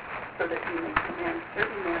Ephesus, so that you may command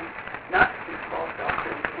certain men not to teach false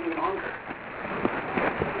doctrines any longer,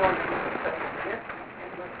 nor to discuss myths and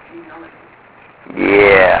endless genealogy.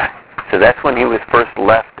 Yeah. So that's when he was first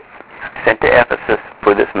sent to Ephesus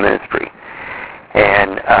for this ministry.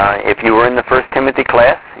 And if you were in the 1 Timothy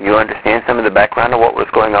class, you understand some of the background of what was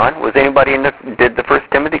going on. Was anybody did the 1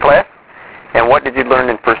 Timothy class? And what did you learn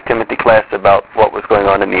in 1 Timothy class about what was going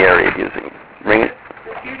on in the area of using? Ring it.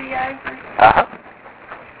 The Judaizers Uh-huh.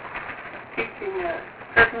 teaching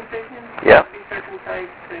circumcision, Yep. be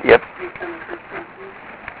circumcised to Yep. become Christians,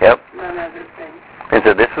 Yep. none other things. And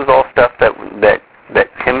so this was all stuff that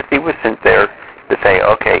Timothy was sent there to say,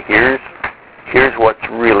 okay, here's what's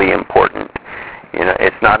really important. You know,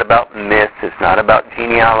 it's not about myths, it's not about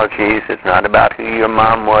genealogies, it's not about who your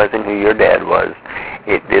mom was and who your dad was.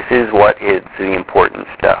 This is what is the important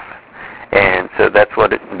stuff. And so that's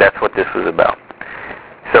what this was about.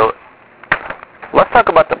 So let's talk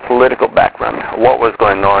about the political background, what was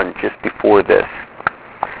going on just before this.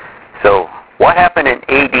 So what happened in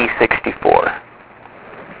AD 64?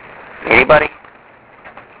 Anybody?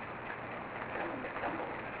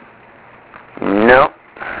 No.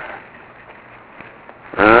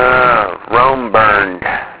 Rome burned.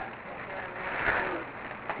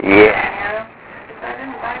 Yeah. Is that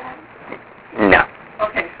in the Bible? No.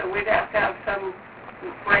 Okay, so we'd have to have some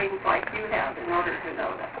brains like you have in order to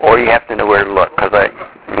know that. Or you have to know where to look, because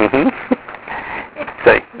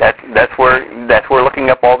So that's where looking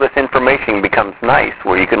up all this information becomes nice,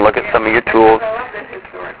 where you can look at some of your tools. I love the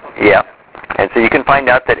historical. Yeah. And so you can find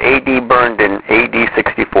out that AD burned in AD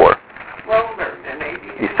 64. Rome burned in AD.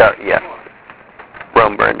 Yeah.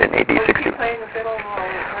 Rome burned in AD 64. Playing the fiddle while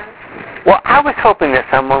it burned? Well, I was hoping that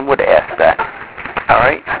someone would ask that. All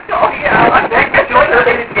right? Oh, yeah. I'm going to join her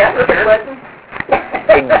together.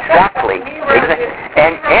 Exactly.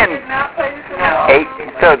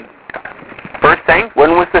 So first thing,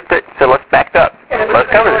 when was the so let's back up. Let's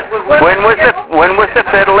cover this. When was the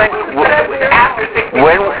fiddle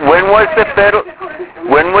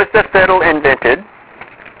when was the fiddle invented?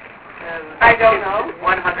 I don't know.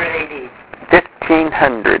 180.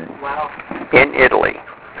 1500 Wow. in Italy.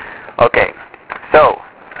 Okay. So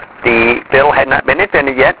the fiddle had not been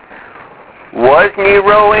invented yet. Was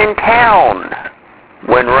Nero in town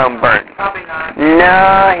when Rome burned? Probably not.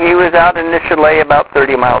 No, he was out in the chalet about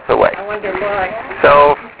 30 miles away. I wonder why.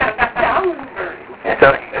 So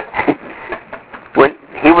when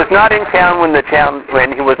he was not in town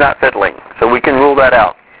when he was not fiddling, so we can rule that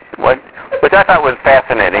out. Which I thought was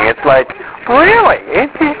fascinating. It's like, really?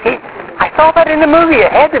 I saw that in the movie.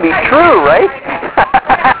 It had to be true, right?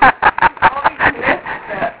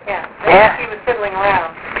 Yeah. He was fiddling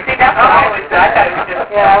around. See, that's what I always thought. I thought it was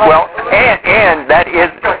just... Well, and that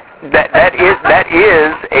is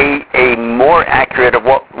a more accurate of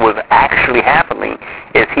what was actually happening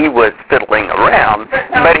is he was fiddling around,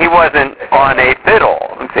 but he wasn't on a fiddle.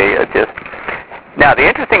 See, now the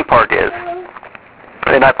interesting part is,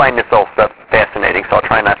 and I find this whole stuff fascinating, so I'll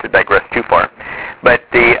try not to digress too far. But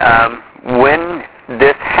when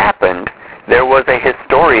this happened, there was a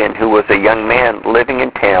historian who was a young man living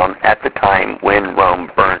in town at the time when Rome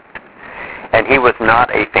burnt. And he was not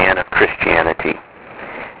a fan of Christianity.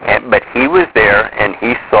 But he was there and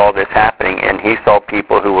he saw this happening, and he saw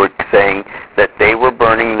people who were saying that they were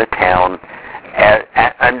burning the town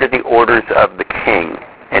under the orders of the king.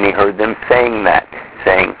 And he heard them saying,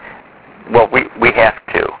 well, we have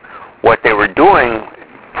to. What they were doing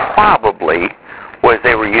probably was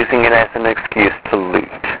they were using it as an excuse to loot.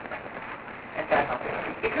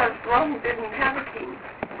 Because Rome didn't have a king.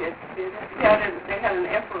 They had an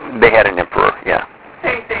emperor. They had an emperor, yeah.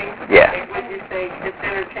 Same thing. Yeah. Would you say it's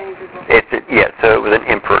interchangeable? So it was an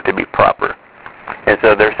emperor to be proper. And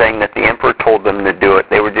so they're saying that the emperor told them to do it.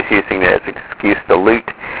 They were just using it as an excuse to loot.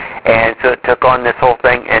 And so it took on this whole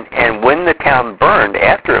thing. And when the town burned,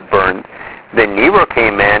 after it burned, then Nero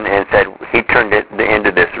came in and said he turned it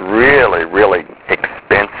into this really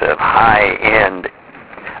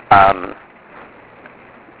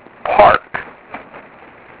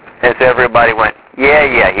everybody went,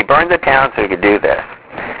 yeah, he burned the town so he could do this.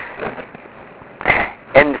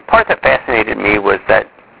 And the part that fascinated me was that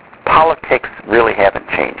politics really haven't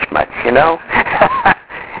changed much, you know?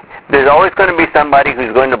 There's always going to be somebody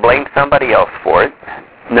who's going to blame somebody else for it.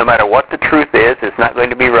 No matter what the truth is, it's not going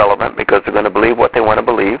to be relevant because they're going to believe what they want to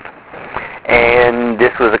believe. And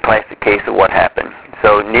this was a classic case of what happened.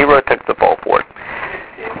 So Nero took the fall for it.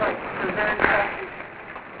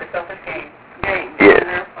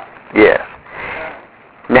 Yes.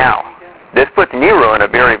 Now, this puts Nero in a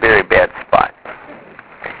very, very bad spot.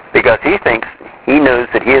 Because he thinks, he knows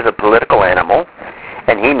that he is a political animal,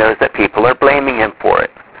 and he knows that people are blaming him for it.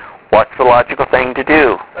 What's the logical thing to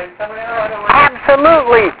do?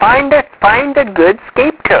 Absolutely! Find a good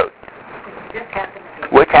scapegoat.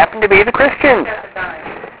 Which happened to be the Christians.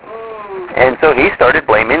 And so he started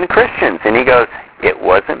blaming the Christians. And he goes, it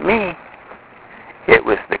wasn't me. It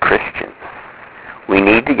was the Christians. We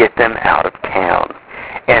need to get them out of town.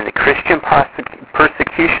 And the Christian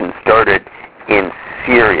persecution started in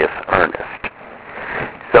serious earnest.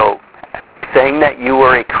 So saying that you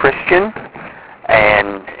were a Christian,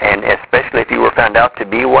 and especially if you were found out to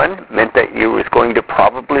be one, meant that you was going to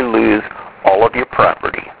probably lose all of your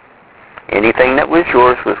property. Anything that was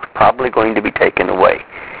yours was probably going to be taken away.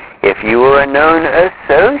 If you were a known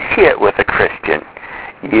associate with a Christian,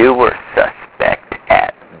 you were suspect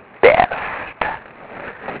at best.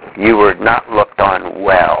 You were not looked on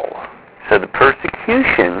well. So the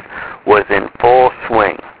persecution was in full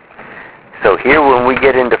swing. So here, when we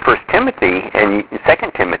get into 1 Timothy and 2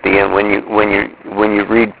 Timothy, and when you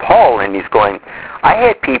read Paul, and he's going, I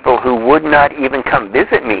had people who would not even come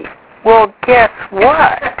visit me. Well, guess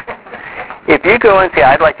what? If you go and say,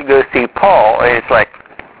 I'd like to go see Paul, and it's like,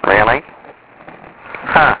 really?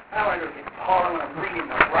 Huh? I want to see Paul when I'm reading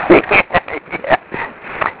the Bible. Yeah.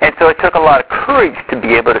 And so it took a lot of courage to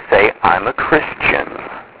be able to say, I'm a Christian,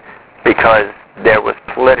 because there was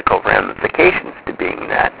political ramifications to being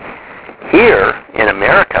that. Here in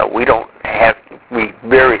America, we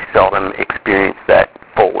very seldom experience that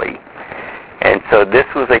fully. And so this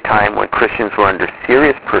was a time when Christians were under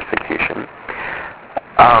serious persecution.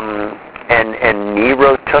 And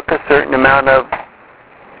Nero took a certain amount of,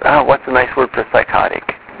 what's a nice word for psychotic?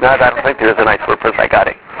 No, I don't think there's a nice word for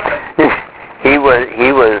psychotic. He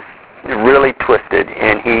was really twisted,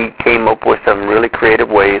 and he came up with some really creative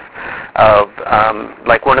ways of,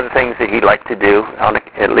 like one of the things that he liked to do,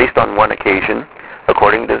 at least on one occasion,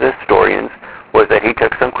 according to the historians, was that he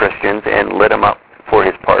took some Christians and lit them up for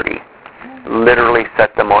his party. Literally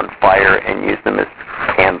set them on fire and used them as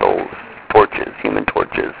candles, torches, human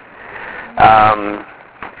torches.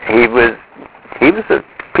 He was a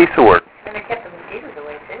piece of work. And they kept the mosquitoes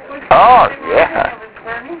away, too. Oh, yeah.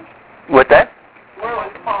 What that? Where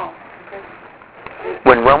was Paul?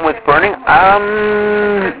 When Rome was burning?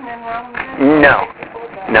 No.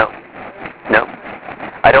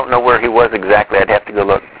 I don't know where he was exactly. I'd have to go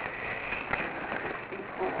look.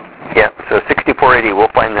 Yeah, so 64 AD. We'll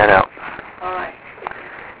find that out. All right.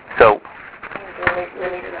 So. He was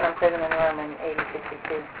released from prison in Rome in AD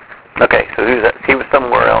 62. Okay, so he was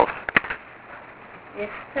somewhere else. It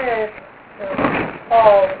says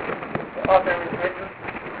Paul, the author, was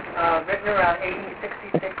written around AD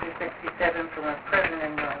 66 or 67 from a prison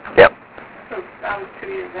in Rome. Yep. So that was 2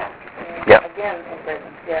 years after. Yep. Again in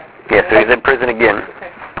prison, yeah. Yeah, so he's in prison again.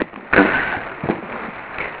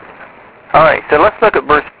 All right, so let's look at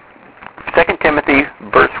 2 Timothy,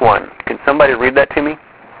 verse 1. Can somebody read that to me?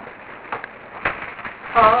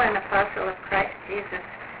 Paul, an apostle of Christ Jesus,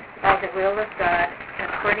 by the will of God,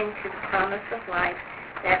 according to the promise of life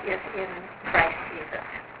that is in Christ Jesus.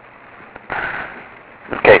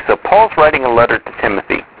 Okay, so Paul's writing a letter to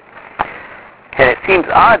Timothy. And it seems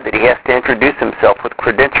odd that he has to introduce himself with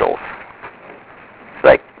credentials. It's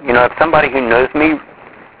like, if somebody who knows me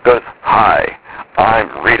goes, hi,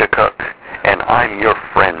 I'm Rita Cook, and I'm your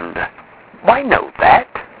friend. Why know that?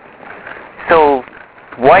 So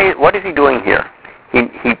what is he doing here?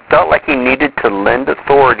 He felt like he needed to lend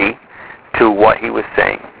authority to what he was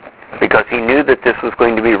saying, because he knew that this was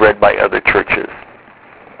going to be read by other churches.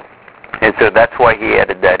 And so that's why he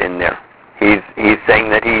added that in there. He's saying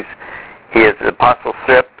that his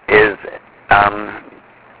apostleship is,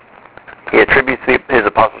 he attributes his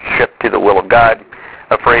apostleship to the will of God,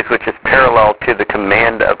 a phrase which is parallel to the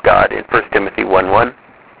command of God in 1 Timothy 1:1.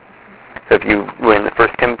 So if you were in the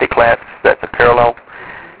 1 Timothy class, that's a parallel.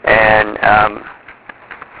 And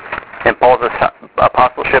Paul's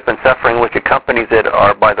apostleship and suffering which accompanies it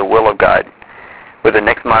are by the will of God. With the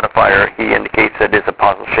next modifier, he indicates that his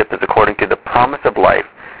apostleship is according to the promise of life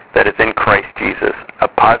that is in Christ Jesus, a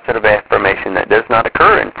positive affirmation that does not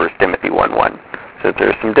occur in 1 Timothy 1:1. So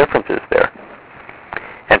there's some differences there.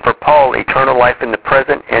 And for Paul, eternal life in the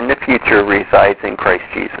present and the future resides in Christ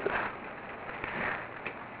Jesus.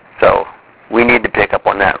 So we need to pick up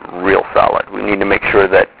on that real solid. We need to make sure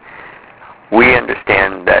that we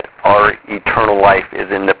understand that our eternal life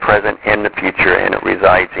is in the present and the future, and it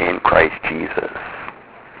resides in Christ Jesus.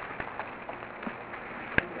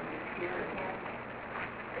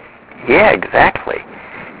 Yeah, exactly.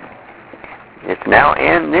 It's now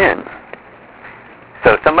and then.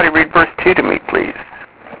 So somebody read verse 2 to me, please.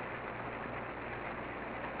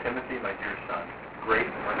 Timothy, my dear son, grace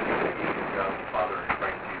and mercy to you from God the Father and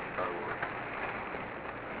Christ Jesus our Lord.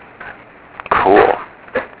 Cool.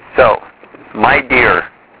 So, my dear,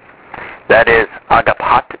 that is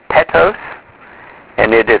agapatetos,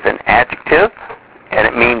 and it is an adjective, and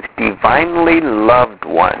it means divinely loved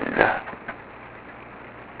one.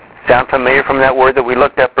 Sound familiar from that word that we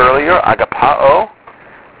looked up earlier, agapao?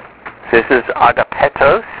 This is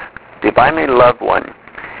agapetos, divinely loved one.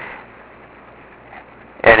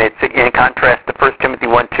 And it's in contrast to 1 Timothy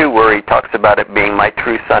 1:2, where he talks about it being my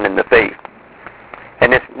true son in the faith.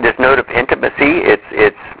 And this note of intimacy,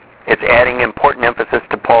 it's adding important emphasis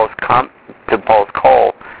to Paul's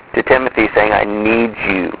call to Timothy, saying, I need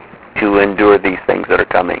you to endure these things that are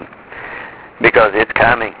coming. Because it's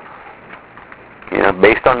coming.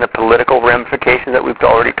 Based on the political ramifications that we've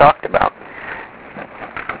already talked about.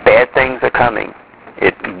 Bad things are coming.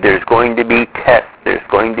 There's going to be tests. There's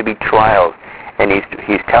going to be trials. And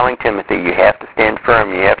he's telling Timothy, you have to stand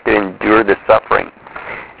firm. You have to endure the suffering.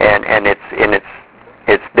 And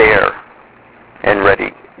it's there and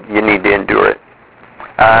ready. You need to endure it.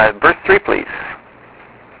 Verse 3, please.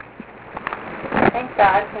 Thank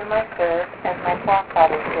God, whom I serve, as my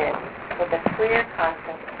forefathers did, with a clear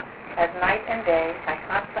conscience. As night and day, I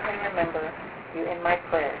constantly remember you in my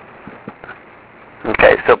prayers.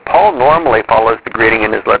 Okay, so Paul normally follows the greeting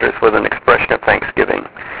in his letters with an expression of thanksgiving.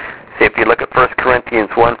 See, if you look at 1 Corinthians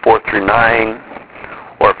 1:4-9,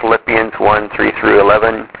 or Philippians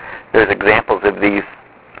 1:3-11, there's examples of these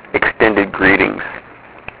extended greetings.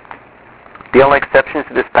 The only exceptions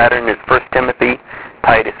to this pattern is 1 Timothy,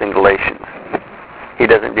 Titus, and Galatians. He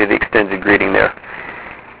doesn't do the extended greeting there.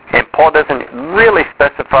 And Paul doesn't really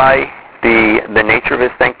specify the nature of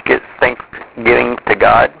his thanksgiving to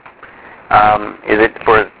God. Is it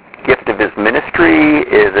for a gift of his ministry?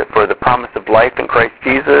 Is it for the promise of life in Christ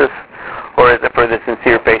Jesus? Or is it for the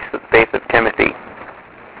sincere faith of Timothy?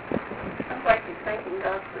 Sounds like he's thanking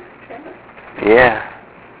God for Timothy. Yeah.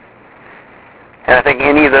 And I think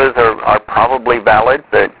any of those are probably valid,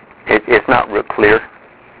 but it's not real clear.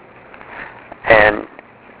 And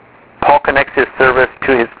Paul connects his service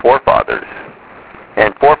to his forefathers.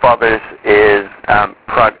 And forefathers is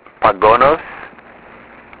pragonos.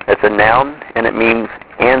 It's a noun, and it means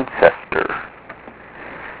ancestor.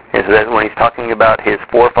 And so that when he's talking about his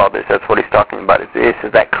forefathers, that's what he's talking about.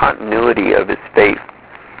 It's that continuity of his faith.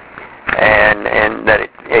 And that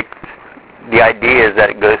the idea is that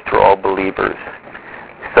it goes through all believers.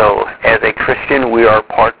 So as a Christian, we are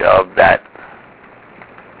part of that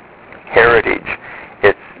heritage.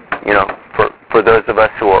 It's, for those of us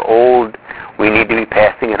who are old, we need to be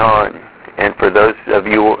passing it on. And for those of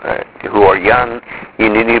you who are young, you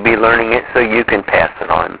need to be learning it so you can pass it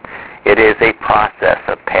on. It is a process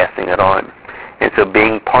of passing it on. And so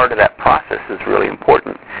being part of that process is really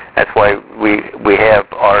important. That's why we have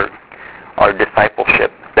our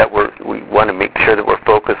discipleship that we want to make sure that we're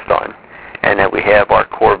focused on, and that we have our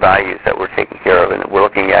core values that we're taking care of and that we're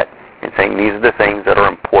looking at and saying these are the things that are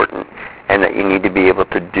important and that you need to be able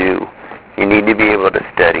to do. You need to be able to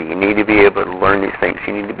study. You need to be able to learn these things.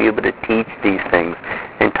 You need to be able to teach these things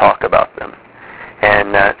and talk about them.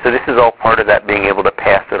 And so this is all part of that, being able to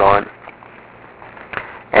pass it on.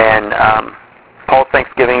 And Paul's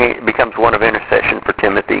thanksgiving becomes one of intercession for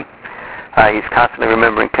Timothy. He's constantly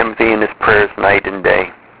remembering Timothy in his prayers night and day.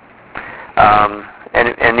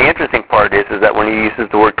 And the interesting part is that when he uses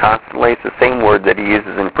the word constantly, it's the same word that he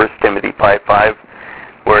uses in 1 Timothy 5:5,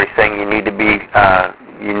 where he's saying you need to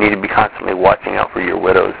be constantly watching out for your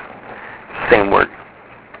widows. Same word.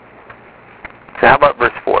 So how about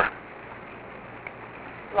verse 4?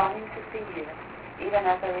 Longing to see you, even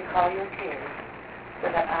as I recall your tears, so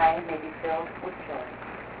that I may be filled with joy.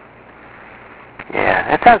 Yeah,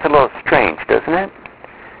 that sounds a little strange, doesn't it?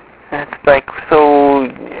 That's like, so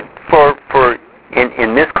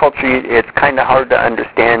in this culture, it's kind of hard to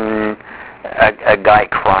understand a guy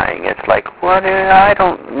crying. It's like, what? I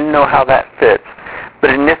don't know how that fits. But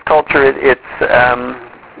in this culture,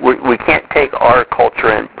 we can't take our culture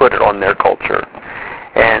and put it on their culture.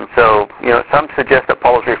 And so, some suggest that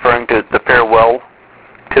Paul is referring to the farewell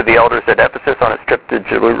to the elders at Ephesus on his trip to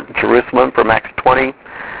Jerusalem from Acts 20.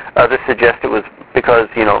 Others suggest it was because,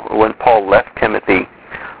 when Paul left Timothy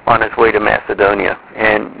on his way to Macedonia,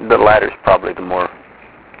 and the latter is probably the more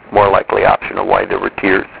likely option of why there were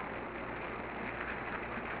tears.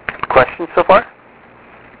 Questions so far?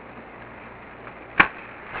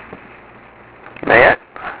 Not yet?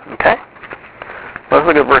 Okay. Let's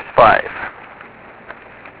look at verse 5.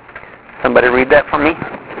 Somebody read that for me,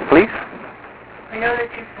 please. I know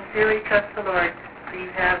that you sincerely trust the Lord, for you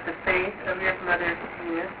have the faith of your mother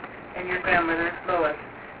Eunice and your grandmother Lois.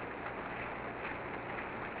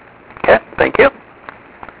 Okay, thank you.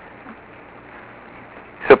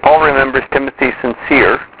 So Paul remembers Timothy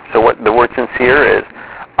sincere. So what the word sincere is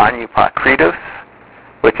anupakritos,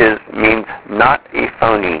 which means not a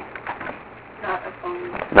phony. Not a phony.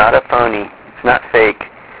 Not a phony. It's not fake.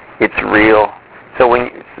 It's real. So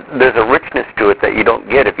there's a richness to it that you don't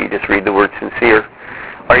get if you just read the word sincere.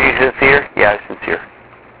 Are you sincere? Yeah, I'm sincere.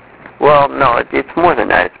 Well, no, it's more than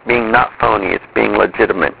that. It's being not phony. It's being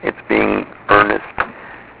legitimate. It's being earnest.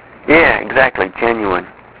 Yeah, exactly. Genuine.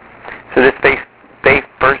 So this faith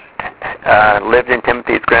first lived in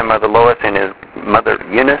Timothy's grandmother Lois and his mother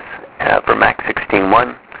Eunice from Acts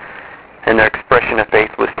 16:1. And their expression of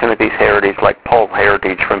faith was Timothy's heritage, like Paul's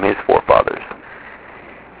heritage from his forefathers.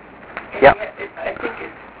 Yeah. I think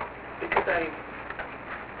it's because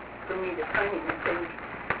for me, defining the thing,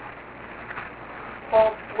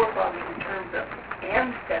 Paul's forefathers in terms of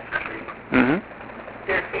ancestry,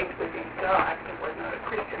 their faith was in God. It was not a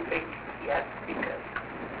Christian faith yet because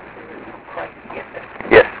there was no Christ yet.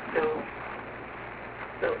 Yes.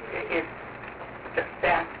 So it's the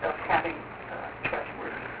fact of having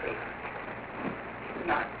trustworthy faith,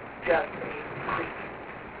 not just a Christian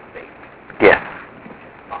faith. Yes.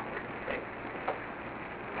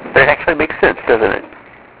 That actually makes sense, doesn't it?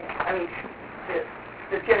 I mean,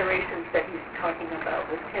 the generations that he's talking about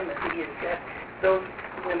with Timothy is that those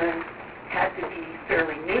women had to be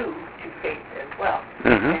fairly new to faith as well.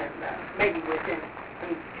 And maybe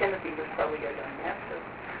Timothy was probably a young man, so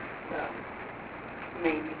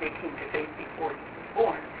maybe they came to faith before he was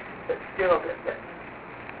born. But still,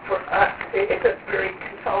 for us, it's a very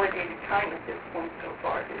consolidated time at this point so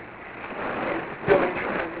far. It's still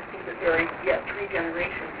interesting to see that there are yet 3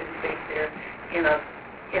 generations in faith there in a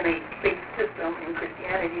faith system in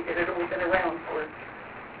Christianity that had only been around for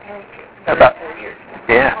about 4 years.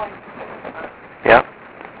 Yeah. Yeah.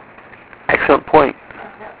 Excellent point.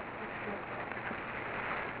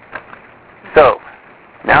 So,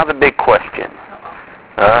 now the big question.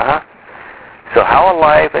 So how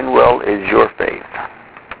alive and well is your faith?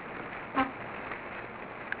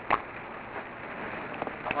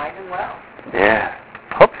 Alive and well. Yeah.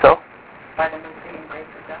 Hope so. By the mercy and grace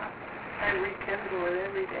of God. I rekindle it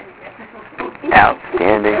every day.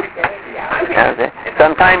 Outstanding. Every day.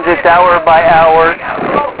 Sometimes it's hour by hour.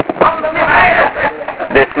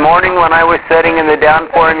 This morning when I was sitting in the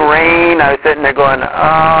downpouring rain, I was sitting there going,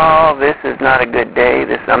 oh, this is not a good day.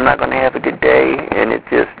 I'm not going to have a good day. And it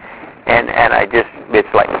just,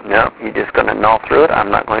 it's like, no, you're just going to gnaw through it.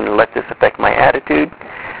 I'm not going to let this affect my attitude.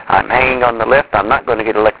 I'm hanging on the lift. I'm not going to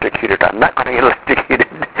get electrocuted. I'm not going to get electrocuted.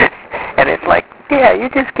 And it's like, yeah, you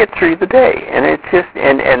just get through the day. And it's just,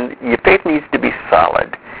 and your faith needs to be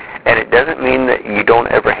solid. And it doesn't mean that you don't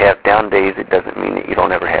ever have down days. It doesn't mean that you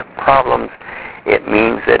don't ever have problems. It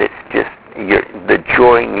means that it's just, the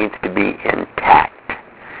joy needs to be intact.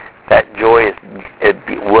 That joy is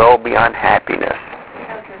well beyond happiness.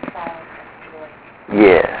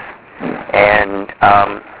 Yes. And,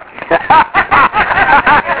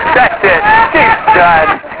 that's it. She's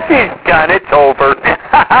done. She's done. It's over.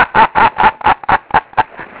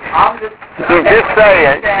 I'm just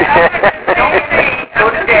saying. Go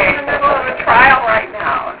today. In the middle of a trial right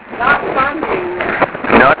now. It's not fun being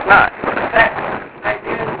there. No, it's not. But I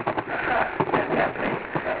do that faith.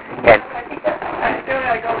 And I think I still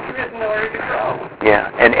got to go through it in order to grow.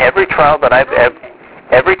 yeah, and every trial that I've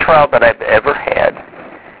ever had,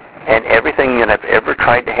 and everything that I've ever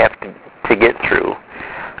tried to have to get through,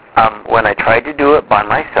 when I tried to do it by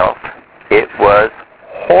myself, it was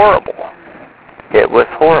horrible. It was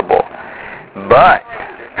horrible. But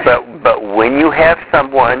when you have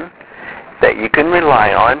someone that you can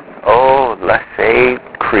rely on, let's say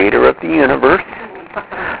creator of the universe,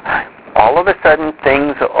 all of a sudden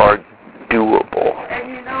things are doable.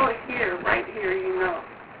 And right here,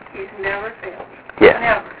 he's never failed. Yes.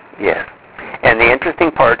 Never. Yes. And the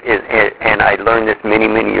interesting part is, and I learned this many,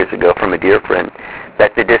 many years ago from a dear friend,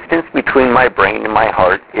 that the distance between my brain and my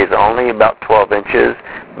heart is only about 12 inches,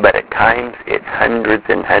 but at times it's hundreds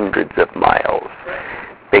and hundreds of miles.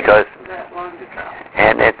 Because, That long to travel.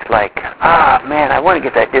 and it's like, man, I want to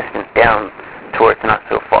get that distance down to where it's not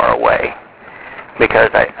so far away. Because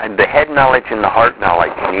the head knowledge and the heart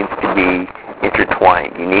knowledge needs to be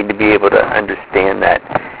intertwined. You need to be able to understand that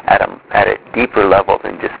at a deeper level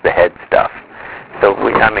than just the head stuff. So,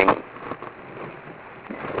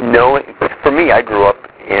 for me, I grew up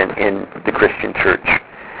in the Christian church,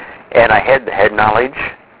 and I had the head knowledge,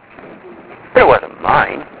 but it wasn't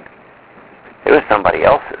mine. It was somebody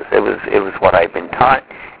else's. It was what I'd been taught,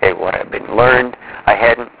 what I'd been learned. I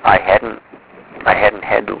hadn't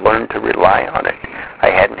had to learn to rely on it. I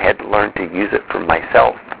hadn't had to learn to use it for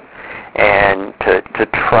myself, and to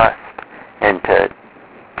trust, and to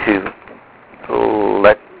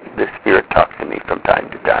let the Spirit talk to me from time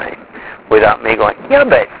to time, without me going, yeah,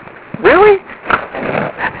 but really?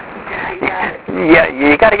 Yeah,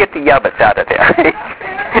 you got to get the yubbits out of there.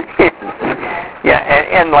 Yeah,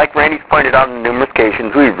 and like Randy's pointed out on numerous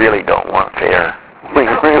occasions, we really don't want fair. We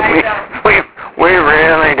really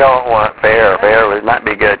don't want fair. Fair would not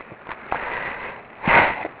be good.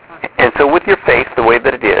 And so with your faith, the way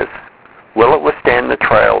that it is, will it withstand the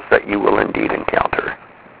trials that you will indeed encounter?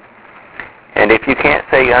 And if you can't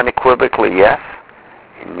say unequivocally yes,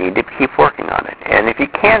 you need to keep working on it. And if you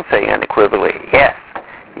can say unequivocally yes,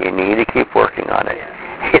 you need to keep working on it.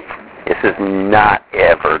 This is not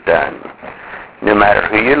ever done. No matter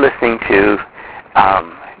who you're listening to,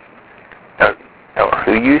 or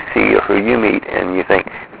who you see, or who you meet, and you think,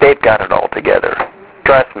 they've got it all together.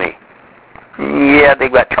 Trust me. Yeah,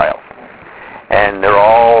 they've got trials. And they're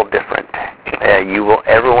all different.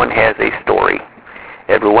 Everyone has a story.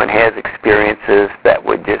 Everyone has experiences that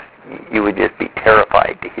you would just be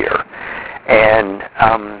terrified to hear. And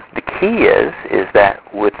the key is that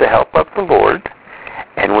with the help of the Lord,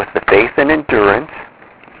 and with the faith and endurance,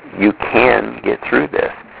 you can get through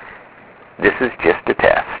this. This is just a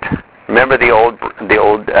test. Remember the old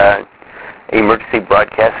emergency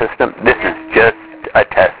broadcast system? This is just a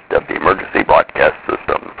test of the emergency broadcast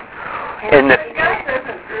system. And God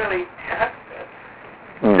doesn't really test us.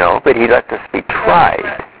 No, but He lets us be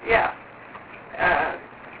tried. Yeah.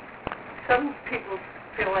 Some people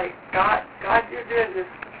feel like, God, you're doing this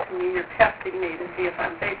to me. You're testing me to see if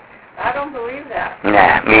I'm faithful. I don't believe that.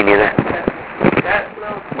 Nah, me neither. That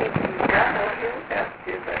little sneaky devil, he'll test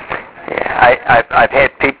you, but... Yeah, I've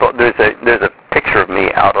had people. There's a picture of me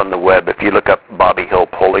out on the web. If you look up Bobby Hill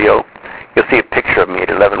polio, you'll see a picture of me at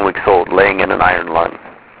 11 weeks old, laying in an iron lung.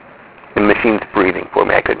 The machine's breathing for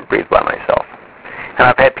me. I couldn't breathe by myself. And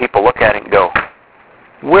I've had people look at it and go,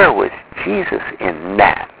 "Where was Jesus in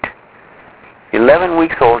that? 11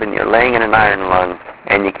 weeks old and you're laying in an iron lung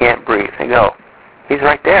and you can't breathe." I go, "He's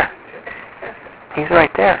right there. He's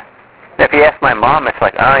right there." And if you ask my mom, it's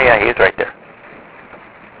like, "Oh yeah, he's right there."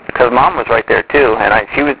 Because Mom was right there too, and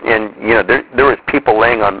there was people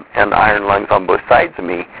laying on iron lungs on both sides of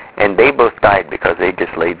me, and they both died because they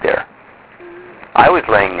just laid there. I was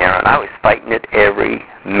laying there, and I was fighting it every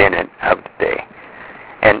minute of the day,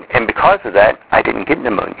 and because of that, I didn't get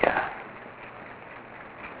pneumonia.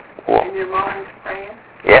 Well, And your mom was praying?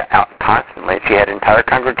 yeah, constantly. She had entire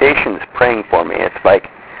congregations praying for me. It's like,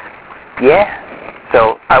 yeah.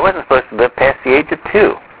 So I wasn't supposed to live past the age of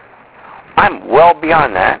 2. I'm well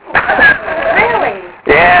beyond that. Really?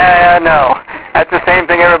 Yeah, no. That's the same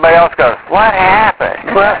thing everybody else goes, "What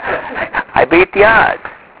happened?" Well, I beat the odds.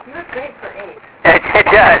 You look great for 8. It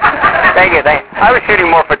does. Thank you. I was shooting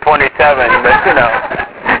more for 27, but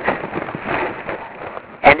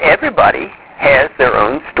And everybody has their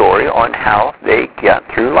own story on how they got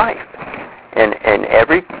through life. And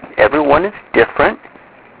everyone is different,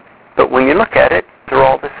 but when you look at it, they're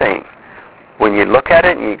all the same. When you look at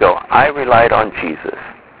it and you go, I relied on Jesus,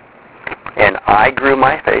 and I grew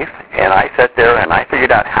my faith, and I sat there and I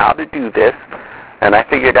figured out how to do this, and I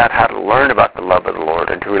figured out how to learn about the love of the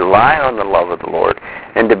Lord and to rely on the love of the Lord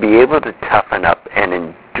and to be able to toughen up and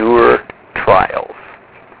endure trials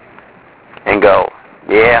and go,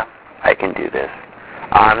 yeah, I can do this.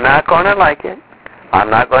 I'm not going to like it.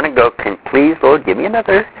 I'm not going to go, please, Lord, give me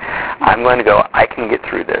another. I'm going to go, I can get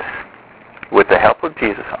through this. With the help of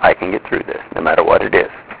Jesus, I can get through this, no matter what it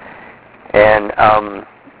is. And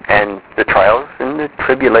the trials and the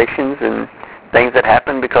tribulations and things that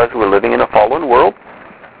happen because we're living in a fallen world,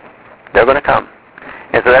 they're going to come.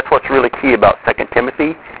 And so that's what's really key about 2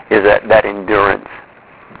 Timothy is that endurance.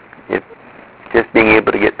 It's just being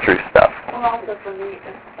able to get through stuff. Well, also for me,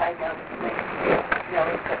 just I know,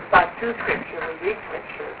 by through Scripture, we read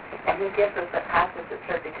Scripture, and He gives us a passage that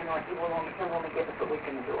says He'll only give us what we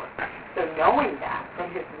can endure. So knowing that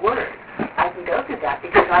from His Word, I can go go through that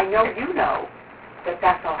because I know you know that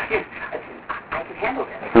that's all I can handle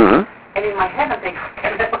this. Mm-hmm. And in my head, I'm thinking,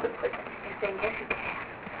 you're saying, yes, you can.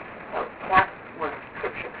 So that's where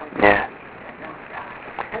Scripture comes in. Yeah.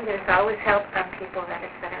 And there's always help from people that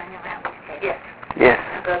are sitting around this table. Yes. Yes.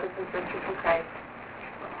 Brothers and sisters in Christ.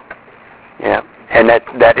 Yeah. And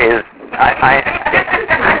that is,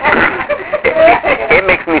 it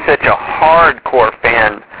makes me such a hardcore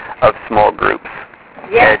fan of small groups.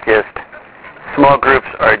 Yes. Small groups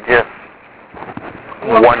are just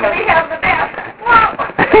wonderful. We have the best.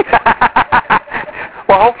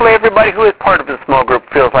 Well, hopefully everybody who is part of the small group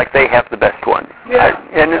feels like they have the best one. Yeah.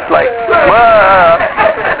 And it's like, whoa.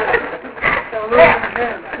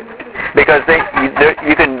 Because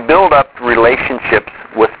you can build up relationships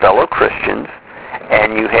with fellow Christians,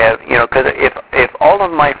 and you have, because if all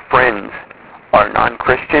of my friends are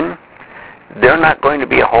non-Christian, they're not going to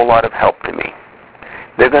be a whole lot of help to me.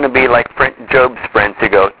 They're going to be like Job's friends who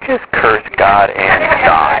go, just curse God and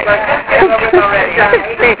die.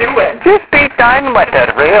 Just be done with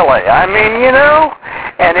it, really. I mean,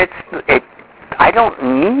 and I don't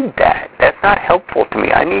need that. That's not helpful to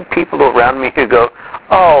me. I need people around me who go,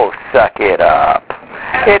 oh, suck it up.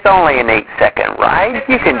 It's only an 8-second ride.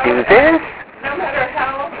 You can do this. No matter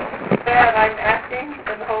how bad I'm acting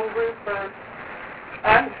in the whole group,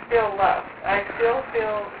 I'm still loved. I still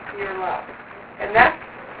feel your love. And that's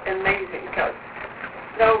amazing because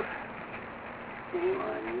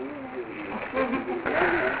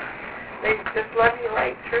they just love you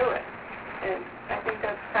right through it. And I think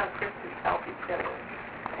that's how Christians help each other.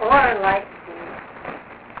 Or like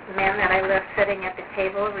the man that I left sitting at the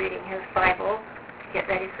table reading his Bible to get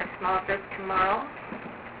ready for small group tomorrow,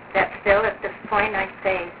 that still at this point I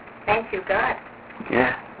say, thank you, God.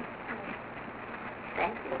 Yeah.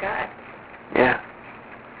 Thank you, God. Yeah.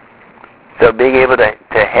 So being able to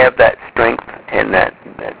have that strength and that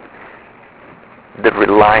the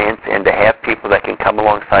reliance, and to have people that can come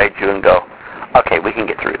alongside you and go, okay, we can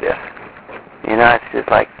get through this. It's just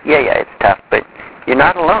like, yeah, it's tough, but you're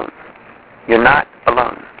not alone. You're not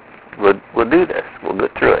alone. We'll do this. We'll go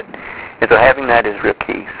through it. And so having that is real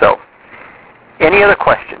key. So, any other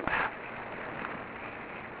questions?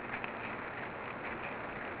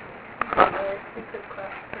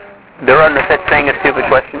 There are no such thing as stupid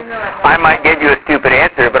questions. I might give you a stupid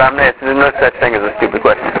answer, but there's no such thing as a stupid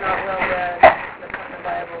question.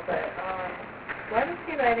 Why was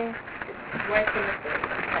he writing? Why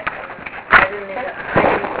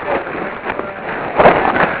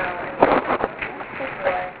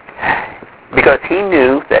Because he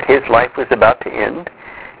knew that his life was about to end,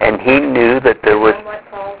 and he knew that there was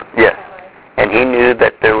and he knew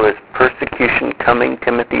that there was persecution coming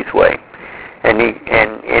Timothy's way, and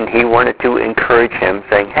he wanted to encourage him,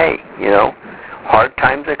 saying, hey, hard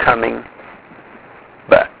times are coming,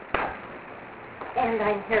 but. And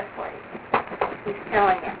I'm here for you. He's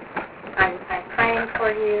telling him, I'm praying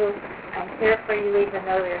for you. I'm here for you, even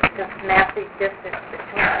though there's this massive distance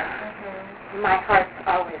between us. My heart's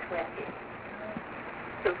always with you.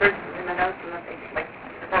 So first, in the notes, like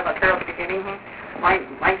talk about Carol's beginning,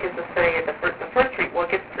 mine gives us the first three. Well,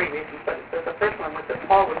 it gives 3 reasons, but the first one was that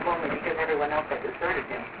Paul was lonely because everyone else had deserted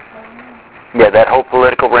him. Yeah, that whole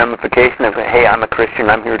political ramification of, hey, I'm a Christian,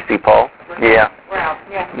 I'm here to see Paul. Yeah. Well,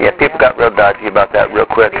 yeah. Yeah, people got real dodgy about that real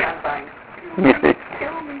quick. Yeah, I'm fine.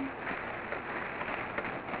 Kill me.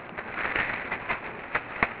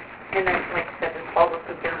 And then, like I said, Paul was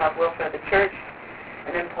concerned about the welfare of the church,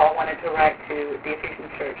 and then Paul wanted to write to the Ephesian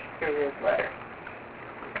church through his letter.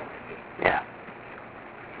 Yeah.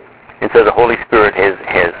 And so the Holy Spirit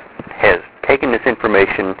has taken this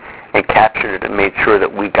information and captured it and made sure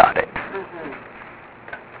that we got it. Mm-hmm.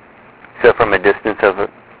 So from a distance of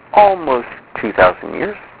almost 2,000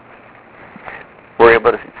 years, we're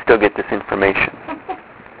able to still get this information,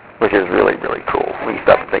 which is really, really cool when you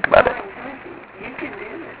stop and think about it. You can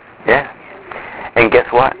do this. Yeah. And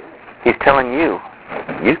guess what? He's telling you,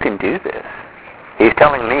 you can do this. He's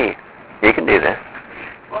telling me, you can do this.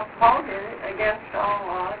 Well, Paul did it against all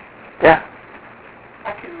odds. Yeah.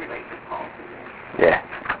 I can relate to Paul to this. Yeah.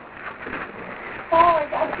 Oh, I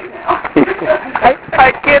got you now.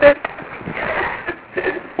 I get it.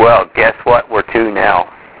 Well, guess what? We're 2 now.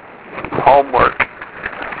 Homework. Get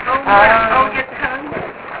the homework.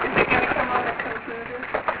 Is it going to come on the computer?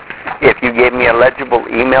 If you gave me a legible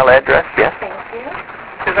email address, yes. Thank you.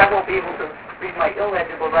 Because I won't be able to read my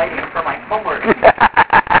illegible writing for my homework. You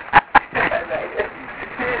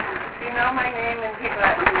know my name, and you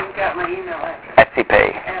got my email address. Etsy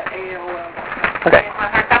Pay. At AOL. Okay.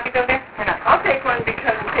 Want hard copy go there? Or not? I'll take one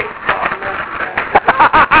because it takes all the rest of that.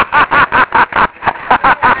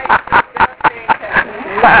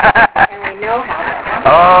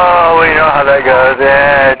 I go,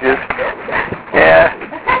 yeah.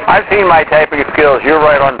 I've seen my typing skills. You're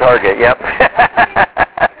right on target. Yep.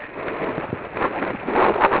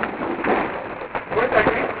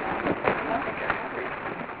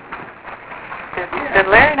 Did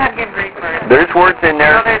Larry not give Greek words? There's words in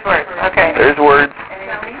there. Oh, there's words. Okay. There's words.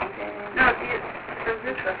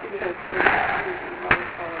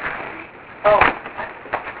 Oh,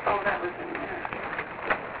 that was in there.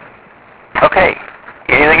 Okay.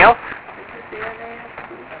 Anything else?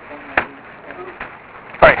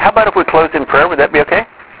 All right. How about if we close in prayer? Would that be okay?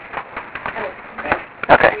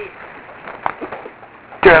 Okay.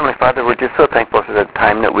 Dear Heavenly Father, we're just so thankful for the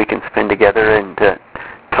time that we can spend together and to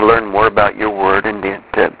learn more about your word and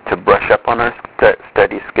to brush up on our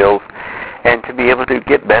study skills and to be able to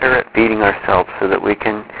get better at feeding ourselves so that we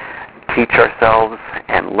can teach ourselves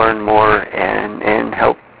and learn more and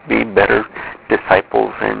help be better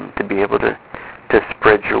disciples and to be able to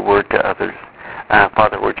spread your word to others.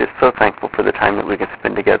 Father, we're just so thankful for the time that we can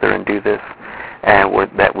spend together and do this, and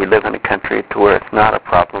that we live in a country to where it's not a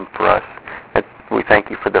problem for us. We thank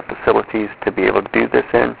you for the facilities to be able to do this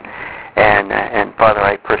in. And Father,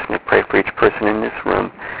 I personally pray for each person in this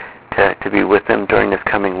room to be with them during this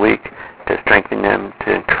coming week, to strengthen them,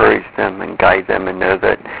 to encourage them and guide them and know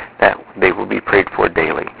that they will be prayed for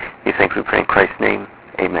daily. These things we pray in Christ's name.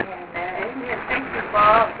 Amen. Amen. Thank you,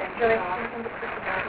 Bob.